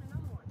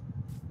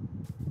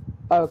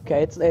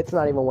 Okay, it's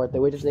not even worth it.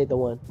 We just need the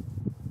one.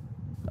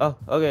 Oh,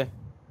 okay.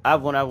 I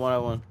have one.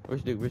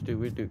 Where's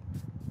Duke?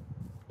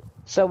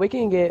 So we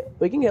can get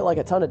like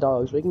a ton of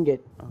dogs. We can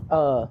get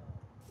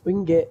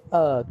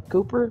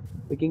Cooper.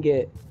 We can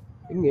get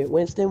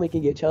Winston. We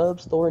can get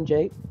Chubbs, Thor, and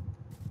Jake.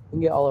 We can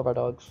get all of our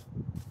dogs.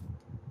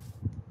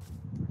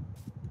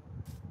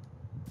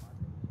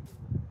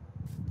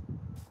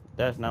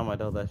 That's not my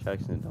dog. That's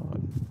Jackson's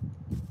dog.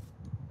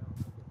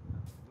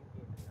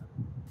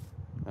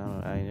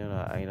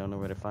 I don't know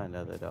where to find the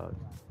other dogs.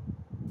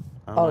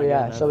 Oh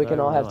yeah, so we can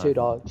all have 2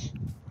 dogs.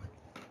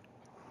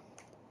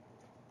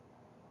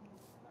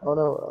 Oh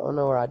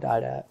no where I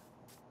died at.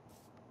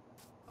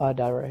 Oh, I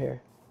died right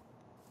here.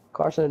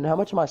 Carson, how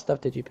much of my stuff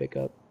did you pick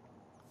up?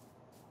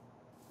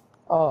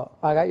 Oh,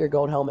 I got your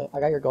gold helmet.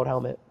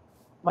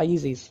 My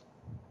Yeezys.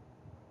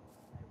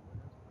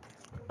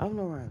 I don't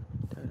know where I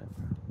died at,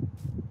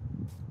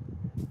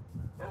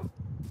 bro.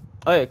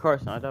 Oh yeah,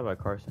 Carson. I died by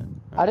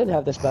Carson. I didn't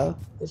have this bow.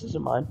 This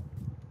isn't mine.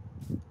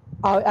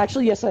 Oh,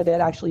 actually, yes, I did.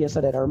 I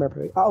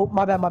remember. Oh,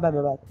 my bad.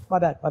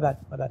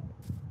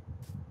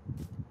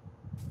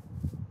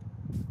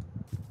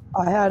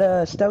 I had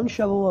a stone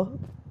shovel.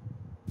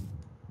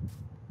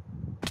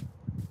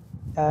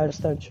 I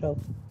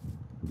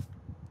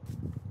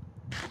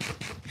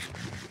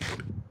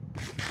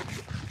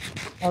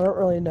don't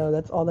really know.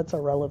 That's all that's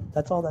irrelevant.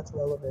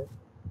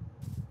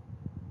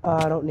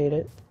 I don't need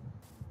it.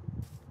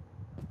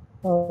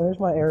 Oh, there's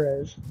my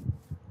arrows.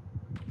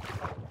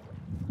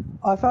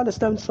 Oh, I found a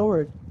stone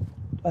sword,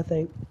 I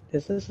think.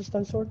 Is this a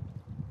stone sword?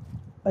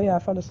 Oh yeah, I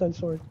found a stone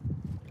sword.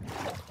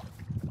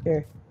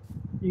 Here.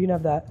 You can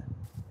have that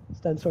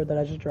stone sword that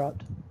I just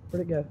dropped.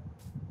 Where'd it go?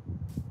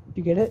 Did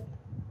you get it?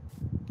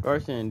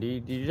 Carson,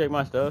 did you take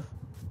my stuff?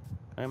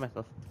 I got my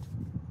stuff.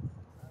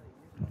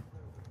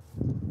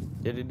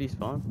 Did it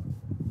despawn?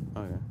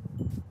 Okay.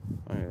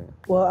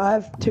 Well, I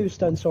have 2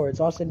 stone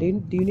swords. Austin, do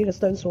you need a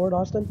stone sword,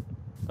 Austin?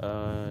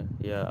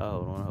 Yeah.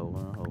 Oh, hold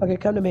on. Okay,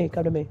 come to me.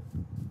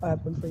 I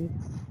have one for you.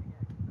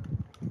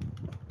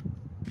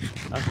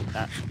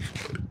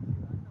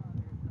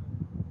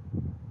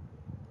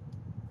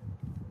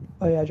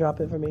 Oh yeah,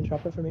 drop it for me.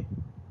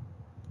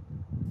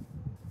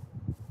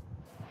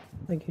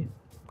 Thank you.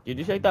 Did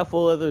you take that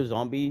full leather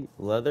zombie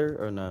leather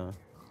or no?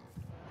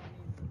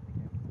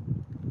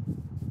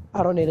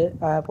 I don't need it.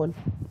 I have one.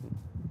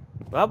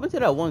 What happened to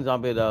that one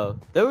zombie though?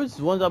 There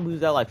was one zombie who's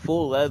got like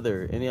full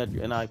leather,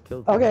 and I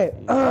killed him. Okay.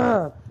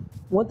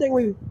 One thing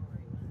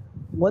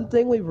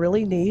we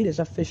really need is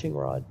a fishing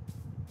rod.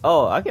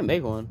 Oh, I can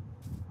make one.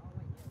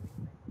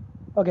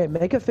 Okay,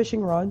 make a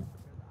fishing rod,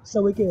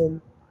 so we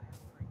can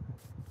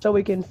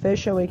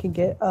fish and we can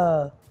get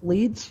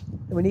leads.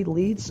 And we need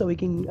leads so we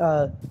can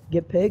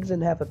get pigs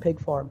and have a pig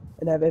farm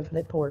and have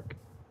infinite pork.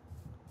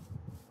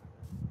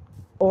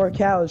 Or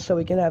cows so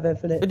we can have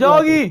infinite. A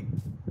doggy.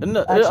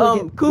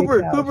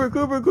 Cooper.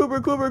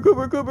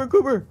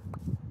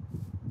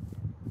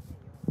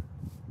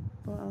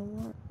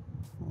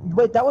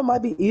 Wait, that one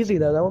might be easy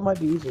though.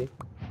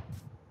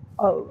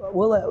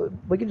 Oh,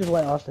 we can just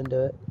let Austin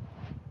do it.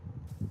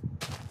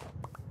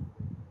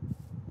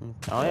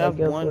 I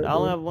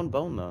only have one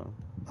bone though.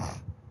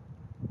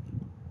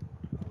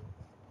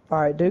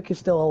 Alright, Duke is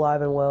still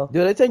alive and well.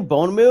 Do they take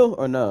bone meal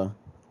or no?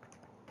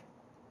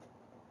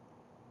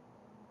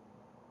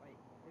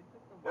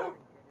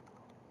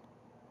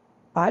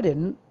 I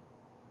didn't.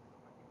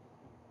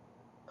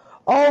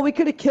 Oh, we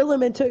could have killed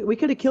him and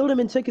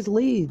took his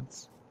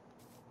leads.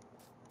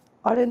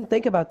 I didn't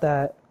think about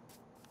that.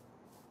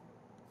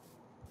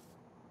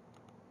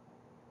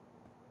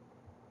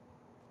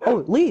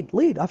 Oh,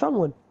 lead. I found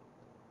one.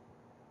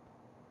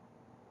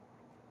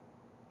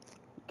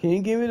 Can you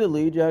give me the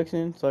lead,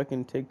 Jackson, so I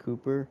can take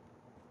Cooper?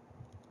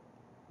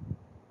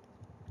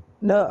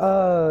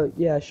 No,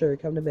 yeah, sure.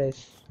 Come to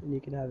base and you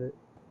can have it.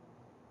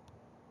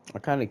 I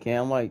kind of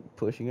can. I'm like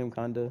pushing him,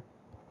 kinda.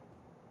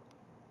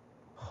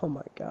 Oh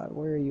my God,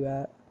 where are you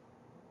at?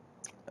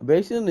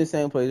 Basically in the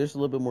same place, just a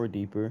little bit more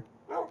deeper.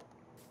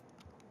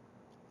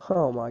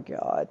 Oh my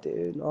God,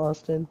 dude,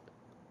 Austin.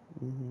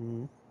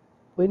 Mhm.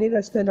 We need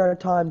to spend our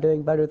time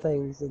doing better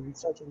things than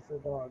searching for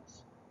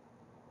dogs.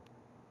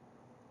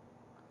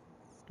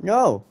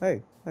 No,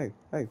 hey. Okay,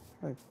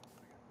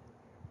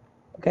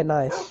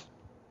 nice.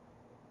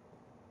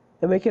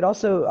 And we could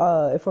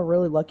also, if we're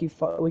really lucky,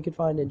 we could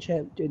find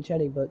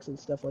enchanting books and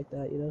stuff like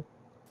that, you know?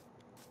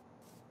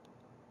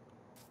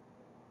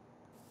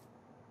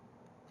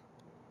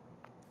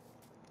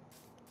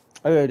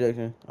 Okay,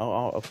 Jackson.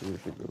 I'll figure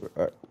it.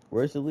 Alright,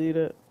 where's the lead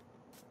at?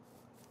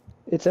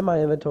 It's in my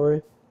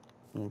inventory.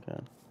 Okay.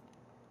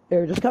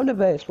 Here, just come to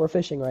base. We're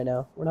fishing right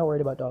now. We're not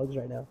worried about dogs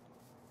right now.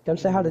 Come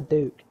say hi to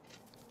Duke.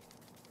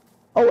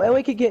 Oh, and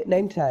we could get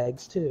name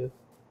tags, too.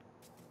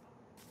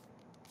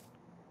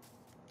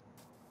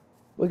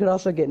 We could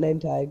also get name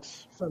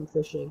tags from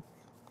fishing.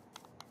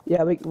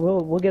 Yeah,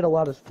 we'll get a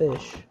lot of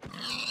fish,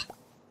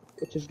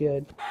 which is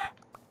good.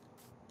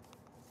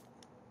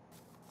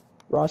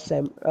 Raw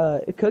salmon,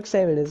 cooked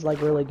salmon is like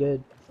really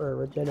good for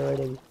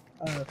regenerating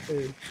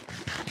food.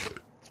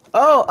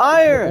 Oh, As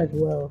iron!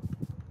 well.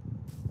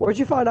 Where'd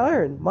you find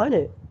iron? Mine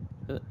it.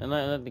 And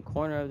I at the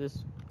corner of this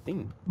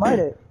thing. Mine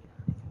it.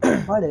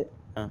 Mine it.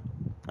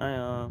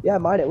 Yeah,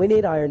 mine it. We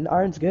need iron.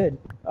 Iron's good.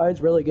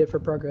 Iron's really good for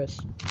progress.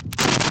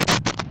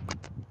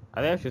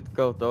 I think I should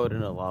go throw it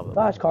in the lava.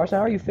 Gosh, Carson,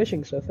 how are you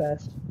fishing so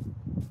fast?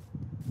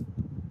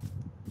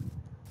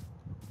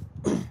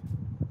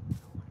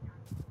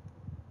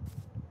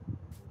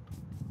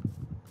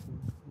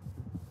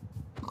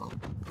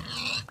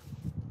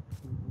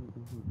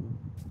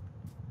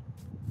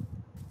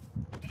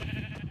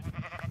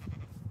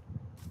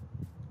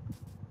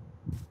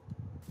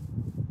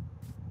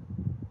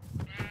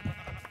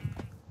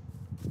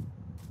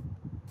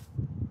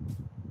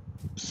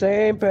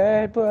 Same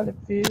bad, but it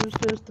feels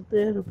just a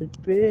little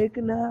bit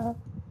bigger now.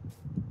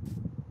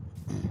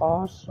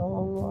 Our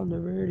song on the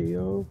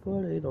radio,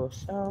 but it don't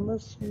sound the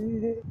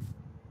same.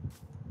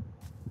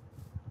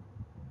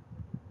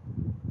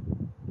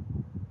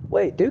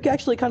 Wait, Duke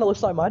actually kind of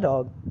looks like my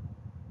dog.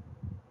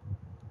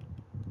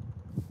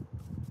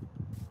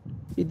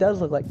 He does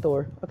look like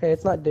Thor. Okay,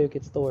 it's not Duke,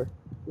 it's Thor.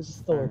 This is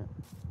Thor.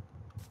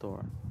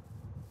 Thor.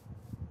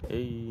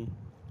 Hey.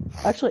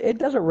 Actually, it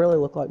doesn't really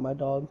look like my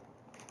dog.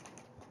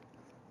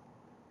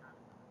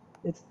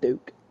 It's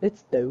Duke.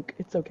 It's Duke.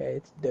 It's okay,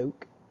 it's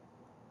Duke.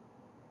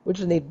 We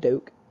just need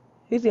Duke.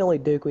 He's the only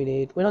Duke we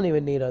need. We don't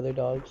even need other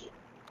dogs.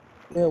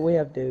 Yeah, we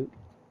have Duke.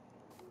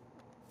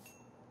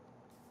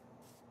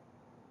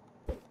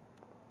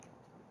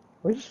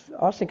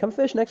 Austin, come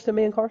fish next to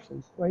me and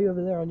Carson. Why are you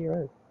over there on your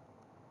own?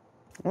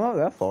 Well,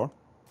 that far.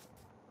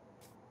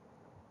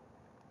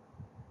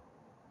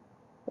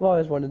 I've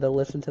always wanted to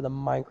listen to the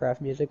Minecraft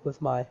music with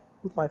my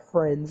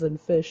friends and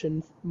fish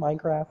in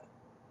Minecraft.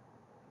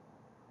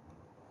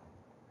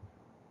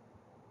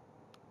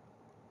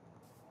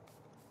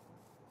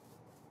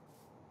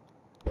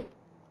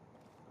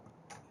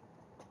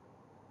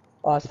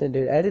 Austin,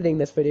 dude, editing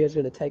this video is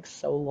gonna take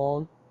so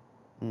long.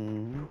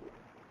 Mm-hmm.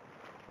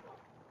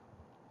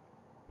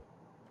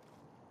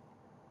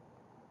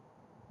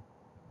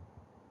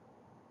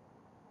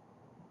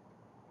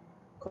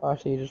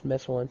 Austin, you just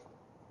missed one.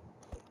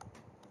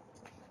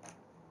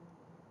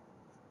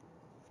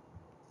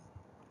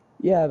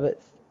 Yeah,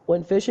 but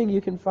when fishing,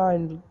 you can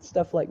find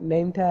stuff like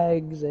name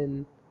tags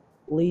and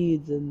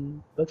leads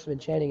and books of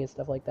enchanting and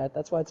stuff like that.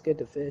 That's why it's good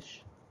to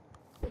fish.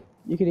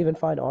 You can even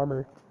find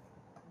armor.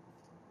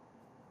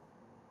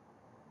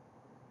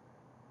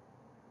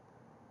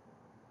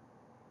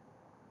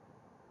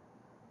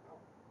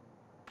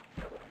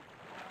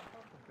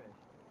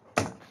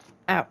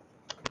 Ow.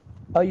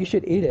 Oh, you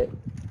should eat it.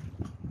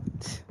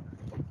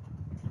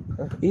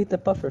 Eat the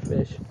puffer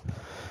fish.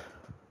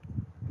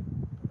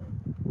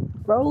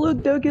 Bro,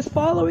 look, Duke is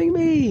following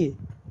me!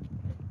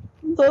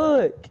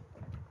 Look!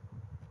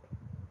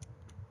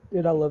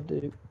 Dude, I love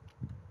Duke.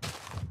 I'm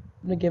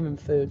gonna give him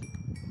food.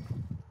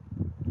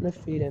 I'm gonna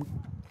feed him.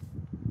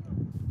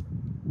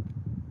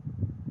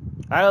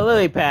 I got a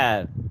lily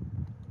pad.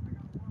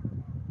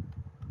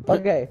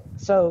 Okay,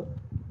 so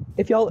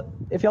if y'all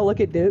look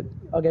at Duke,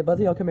 okay, both of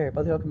y'all come here.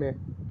 Both of y'all come here.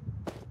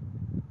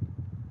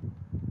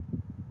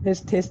 His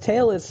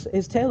tail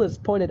is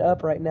pointed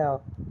up right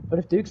now, but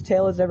if Duke's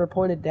tail is ever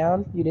pointed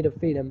down, you need to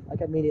feed him like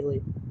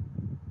immediately,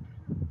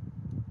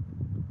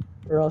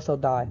 or else he'll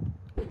die.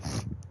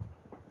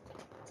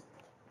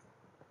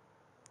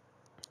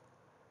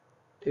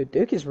 Dude,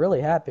 Duke is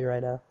really happy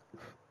right now.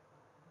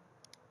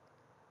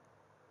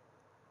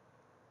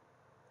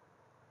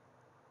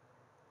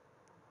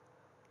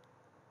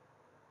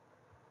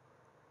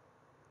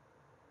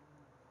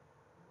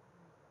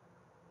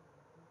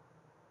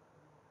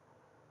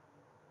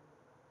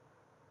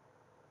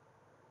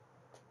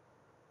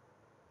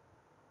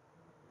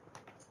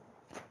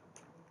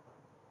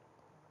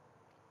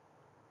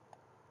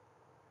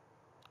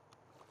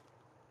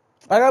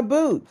 I got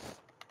boots.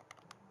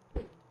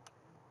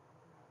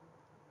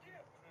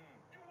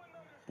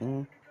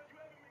 Mm.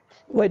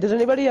 Wait, does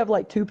anybody have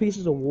like 2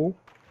 pieces of wool?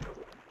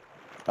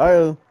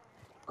 Oh.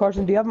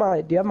 Carson, do you have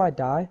my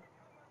dye?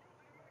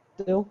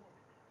 Still?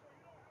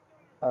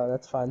 Oh,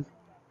 that's fine.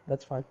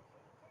 That's fine.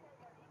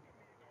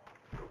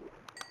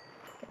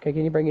 Okay,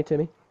 can you bring it to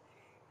me?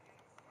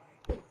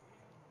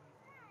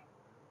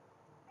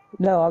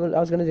 No, I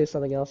was gonna do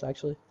something else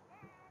actually.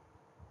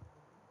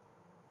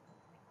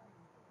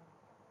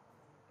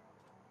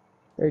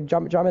 Here,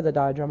 draw me the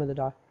die. Draw me the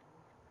die.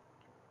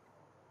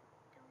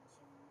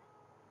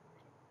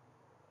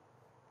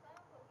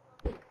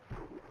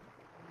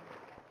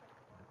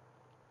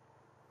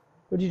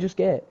 What'd you just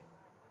get?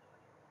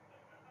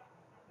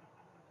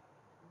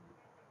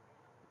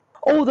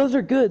 Oh, those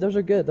are good. Those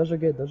are good. Those are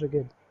good. Those are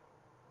good.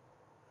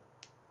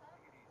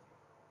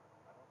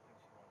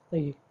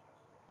 Thank you.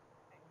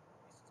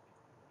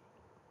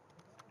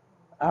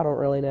 I don't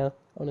really know,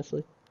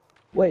 honestly.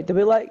 Wait,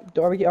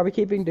 are we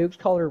keeping Duke's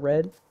color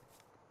red?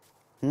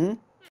 Hmm?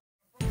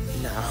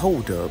 Now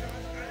hold up.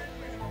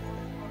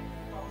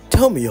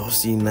 Tell me y'all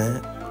seen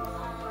that.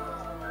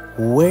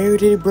 Where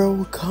did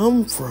bro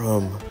come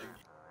from?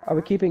 Are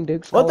we keeping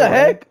Duke's What color the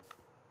red? heck?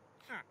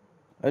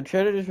 A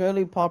trader just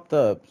really popped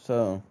up,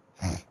 so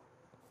I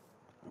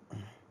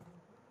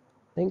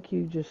think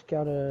you just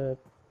gotta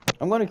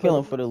I'm gonna kill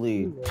him for the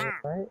lead.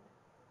 right?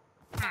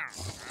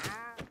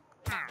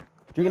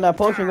 Drinking that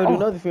potion gonna do Oh.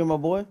 nothing for you, my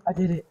boy. I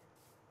did it.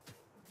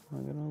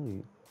 I'm gonna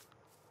leave.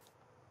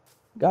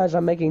 Guys,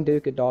 I'm making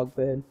Duke a dog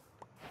bed.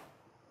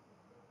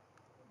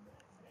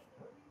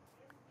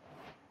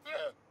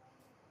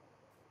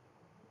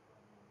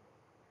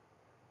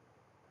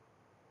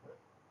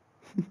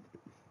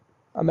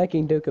 I'm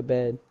making Duke a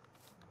bed.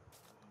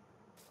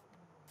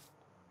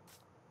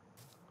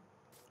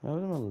 How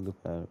am I looking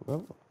at it?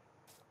 Well,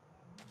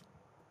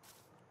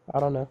 I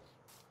don't know.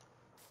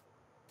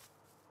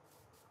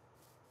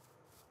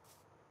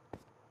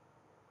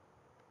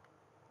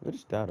 what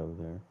is that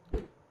over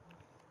there?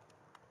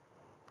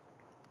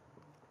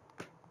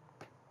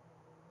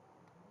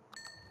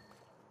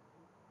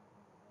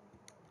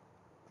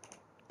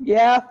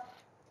 Yeah.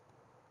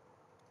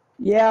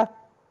 Yeah.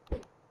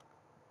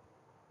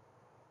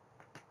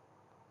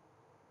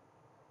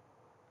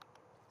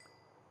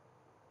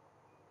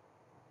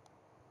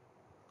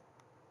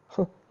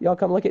 Y'all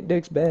come look at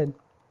Duke's bed.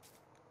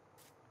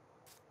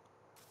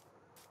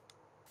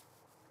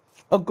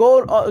 A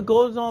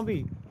gold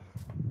zombie.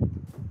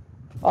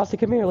 Austin,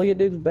 come here. Look at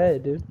Duke's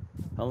bed, dude.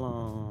 Hold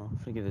on, I'm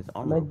gonna get this I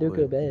armor real made Duke a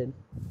quick. bed.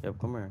 Yep,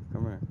 come here.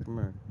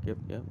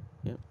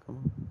 Yep,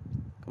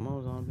 come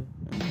on, zombie.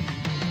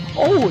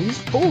 Oh, he's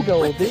full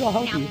gold, dude. I'll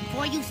help Now, you.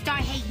 before you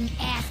start hating,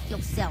 ask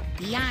yourself.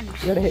 Be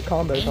honest. You gotta hit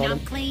combos Ain't on I'm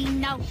him. clean,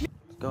 no. Let's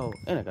go.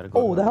 And I gotta go.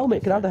 Oh, to the my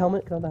helmet. Can I have the vacation.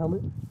 helmet? Can I have the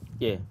helmet?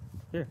 Yeah,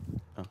 here.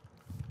 Oh.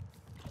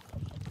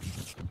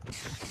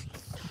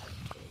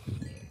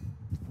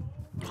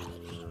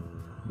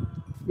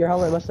 Your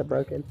helmet must have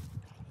broken.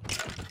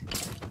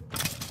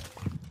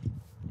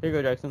 Here you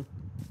go, Jackson.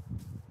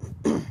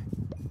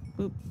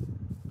 Boop.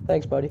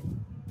 Thanks, buddy.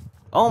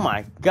 Oh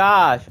my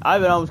gosh,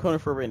 I've been almost going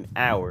for an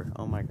hour.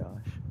 Oh my gosh.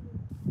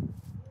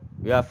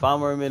 We got 5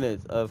 more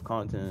minutes of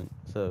content,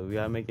 so we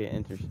gotta make it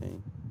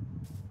interesting.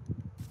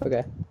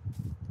 Okay.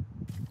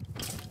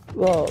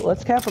 Well,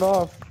 let's cap it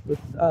off with,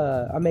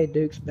 I made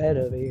Duke's bed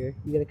over here.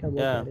 You gotta come look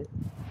Yeah. at it.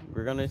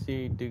 We're gonna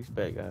see Duke's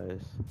bed,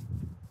 guys.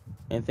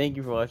 And thank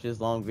you for watching this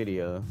long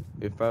video.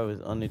 It probably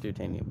was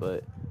unentertaining,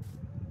 but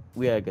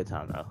we had a good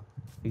time though.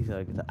 We had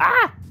a good time.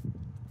 Ah!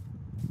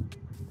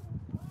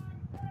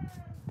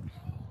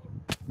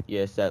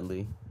 Yeah,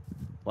 sadly.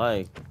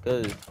 Like,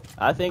 cause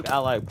I think I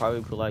like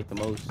probably put like the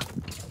most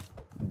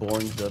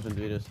boring stuff in the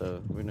video,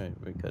 so we're gonna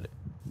cut it.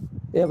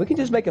 Yeah, we can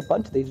just make a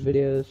bunch of these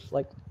videos.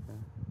 Like,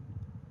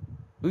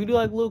 We can do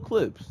like little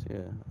clips. Yeah,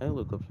 I think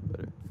little clips are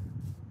better.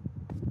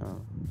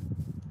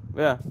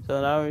 Yeah,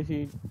 so now we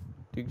see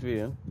Duke's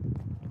video.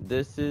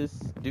 This is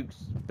Duke's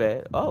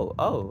bed.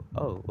 Oh,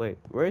 wait.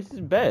 Where's his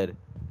bed?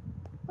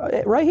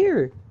 right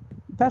here.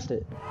 You passed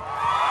it.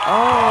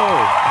 Oh!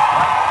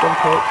 Don't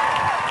quit.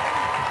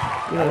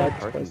 You know, I like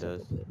think Parkin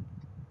does.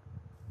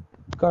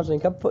 Carson,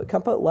 come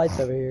put lights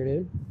over here,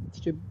 dude. It's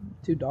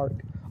too dark.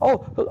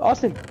 Oh,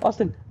 Austin,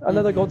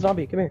 another gold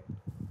zombie. Come here.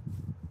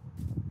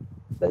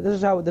 This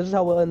is how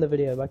we'll end the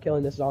video, by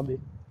killing this zombie.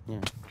 Yeah.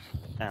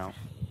 Ow.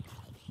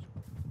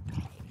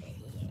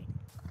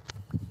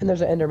 And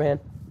there's an Enderman.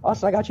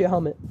 Austin, I got you a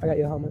helmet.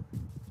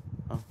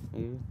 Oh,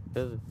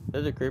 yeah.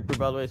 There's a creeper,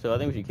 by the way, so I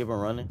think we should keep on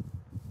running.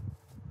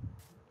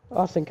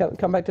 Austin,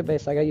 come back to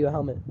base. I got you a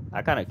helmet.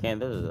 I kind of can't.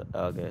 This is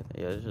okay.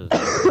 Yeah, this is.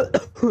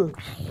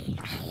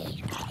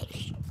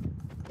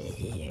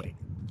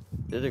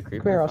 There's a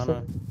creeper. Come here,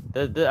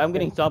 Austin. I'm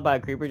getting stopped by a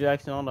creeper,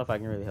 Jackson. I don't know if I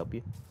can really help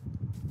you.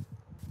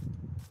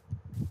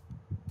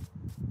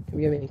 Come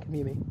get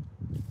me.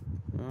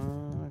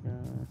 Oh,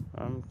 God.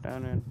 I'm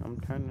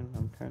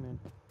turning.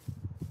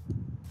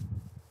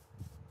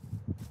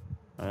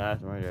 Oh,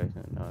 that's more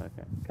Jackson. No,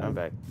 okay. I'm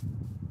back.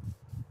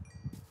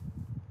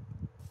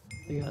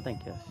 Yeah. I think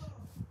yes.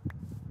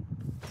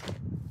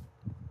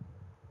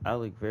 I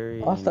look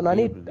very. Austin, I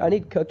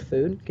need cooked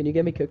food. Can you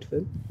give me cooked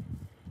food?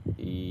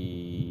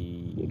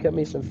 You cook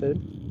me some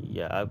food?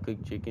 Yeah, I've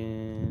cooked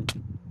chicken.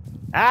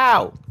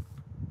 Ow!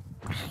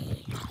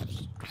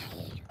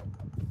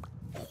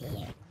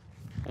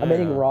 I'm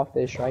eating raw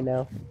fish right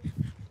now.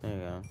 There you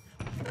go.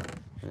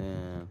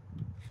 Yeah.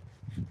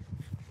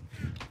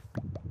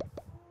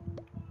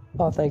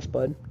 Oh, thanks,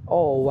 bud.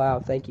 Oh, wow,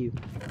 thank you.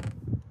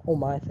 Oh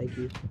my, thank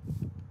you.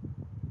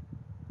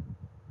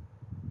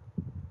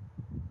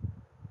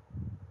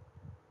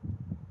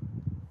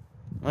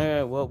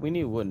 Okay, well, we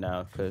need wood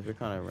now because we're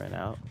kind of ran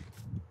out.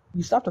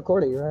 You stopped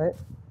recording, right?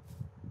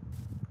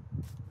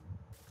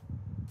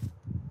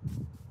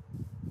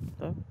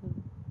 Stuff?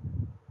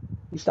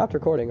 You stopped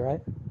recording, right?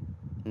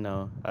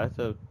 No, I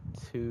still have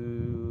 2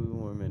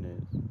 more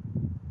minutes.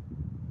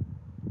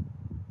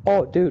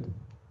 Oh, dude.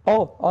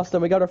 Oh,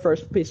 Austin, we got our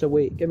first piece of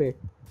wheat. Come here.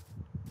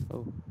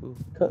 Oh, ooh.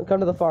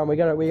 Come to the farm. We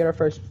got our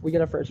first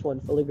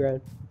one fully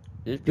grown.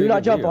 It's Do pretty not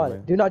good jump video, on man.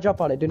 it. Do not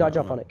jump on it. Do not No,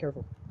 jump no. on it.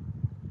 Careful.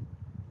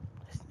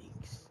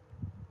 Sneaks.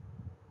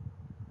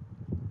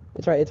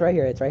 It's right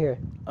here.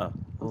 Oh,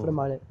 Put him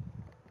on it.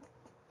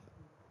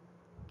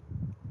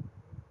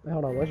 Wait,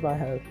 hold on, where's my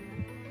hoe?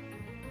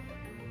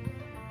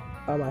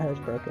 Oh, my hoe's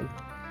broken.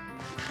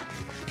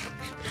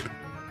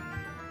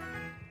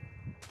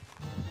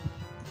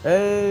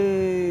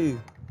 Hey.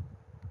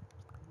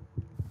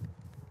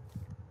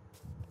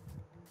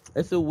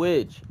 It's a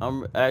witch.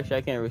 Actually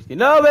I can't risk it.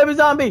 No, baby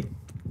zombie!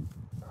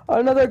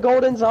 Another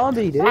golden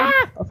zombie, dude.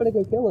 Ah! I'm finna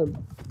go kill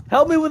him.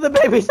 Help me with the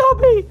baby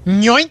zombie!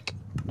 Yoink!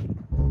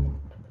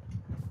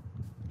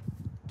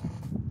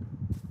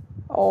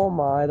 Oh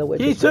my, the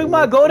witch. He is took hitting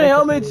my me. golden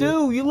The witch is helmet hitting me.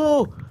 too, you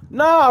little.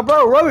 Nah,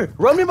 bro,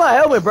 run me my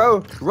helmet,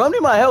 bro. Run me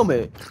my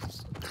helmet.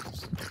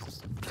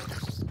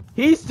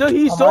 He stole I my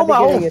might be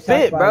whole getting attacked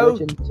fit, by a bro.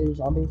 witch and 2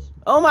 zombies.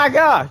 Oh my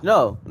gosh,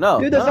 no.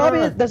 Dude,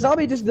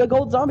 the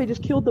gold zombie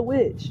just killed the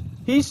witch.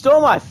 He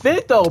stole my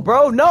fit though,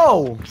 bro.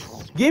 No,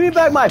 give me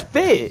back my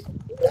fit.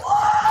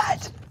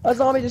 What? A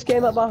zombie just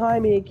came up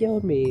behind me and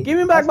killed me. Give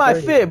me back That's my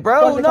crazy. fit,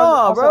 bro.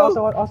 Nah, bro.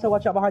 Also,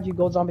 watch out behind you,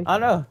 gold zombie. I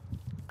know.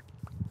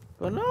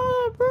 But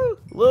no, bro.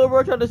 Little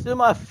bro tried to steal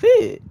my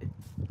fit.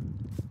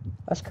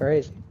 That's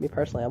crazy. Me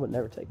personally, I would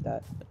never take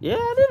that. Yeah,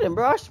 I didn't,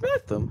 bro. I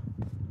smacked him.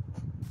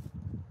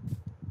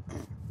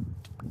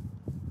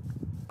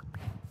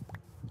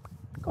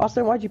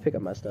 Austin, why'd you pick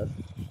up my stuff?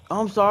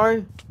 I'm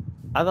sorry.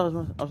 I thought it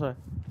was my. I'm sorry.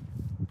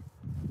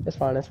 It's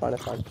fine, it's fine,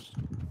 it's fine.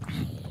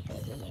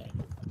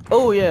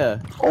 Oh yeah.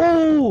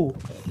 Oh!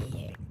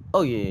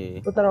 Oh yeah.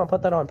 Put that on,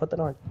 put that on, put that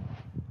on.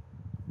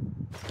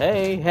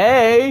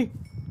 Hey.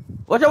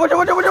 Watch out.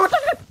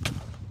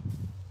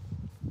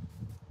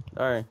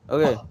 Alright.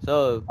 Okay.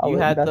 So you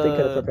had Nothing could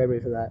have the. prepared me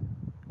for that.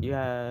 You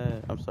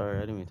had. I'm sorry.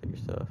 I didn't mean to take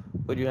your stuff.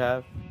 What do you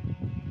have?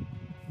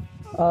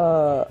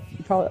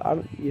 Probably.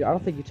 I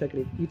don't think you took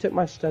any. You took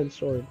my stone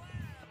sword.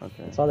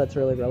 Okay. That's all that's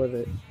really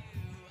relevant.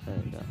 There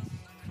you go.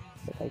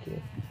 So thank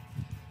you.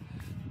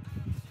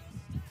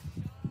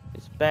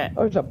 It's back.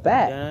 Oh, there's a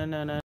bat.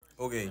 No.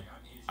 Okay,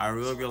 I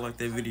really hope y'all like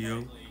that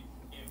video.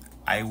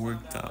 I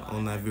worked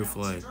on that video for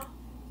like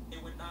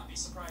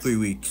 3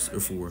 weeks or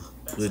 4,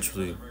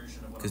 literally.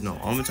 Cause no,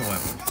 I'm gonna tell you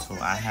what happened. So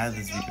I had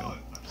this video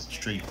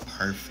straight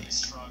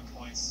perfect,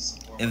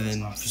 and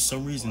then for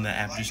some reason that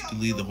app just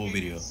deleted the whole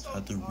video. I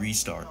had to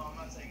restart.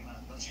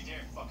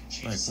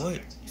 Like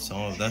what?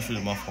 So that's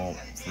really my fault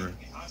for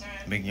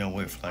making y'all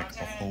wait for like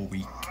a whole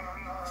week.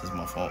 This is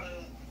my fault,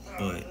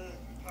 but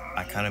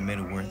I kind of made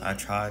it worth. I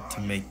tried to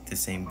make the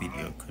same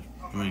video because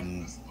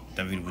really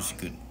that video was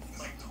good.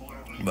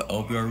 But I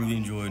hope y'all really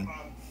enjoyed.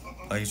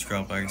 Like,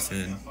 subscribe, like I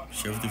said,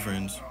 share with your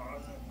friends.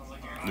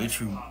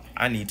 Literally,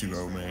 I need to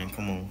grow, man.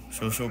 Come on,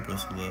 show us the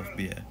love. But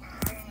yeah,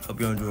 hope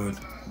y'all enjoyed.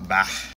 Bye.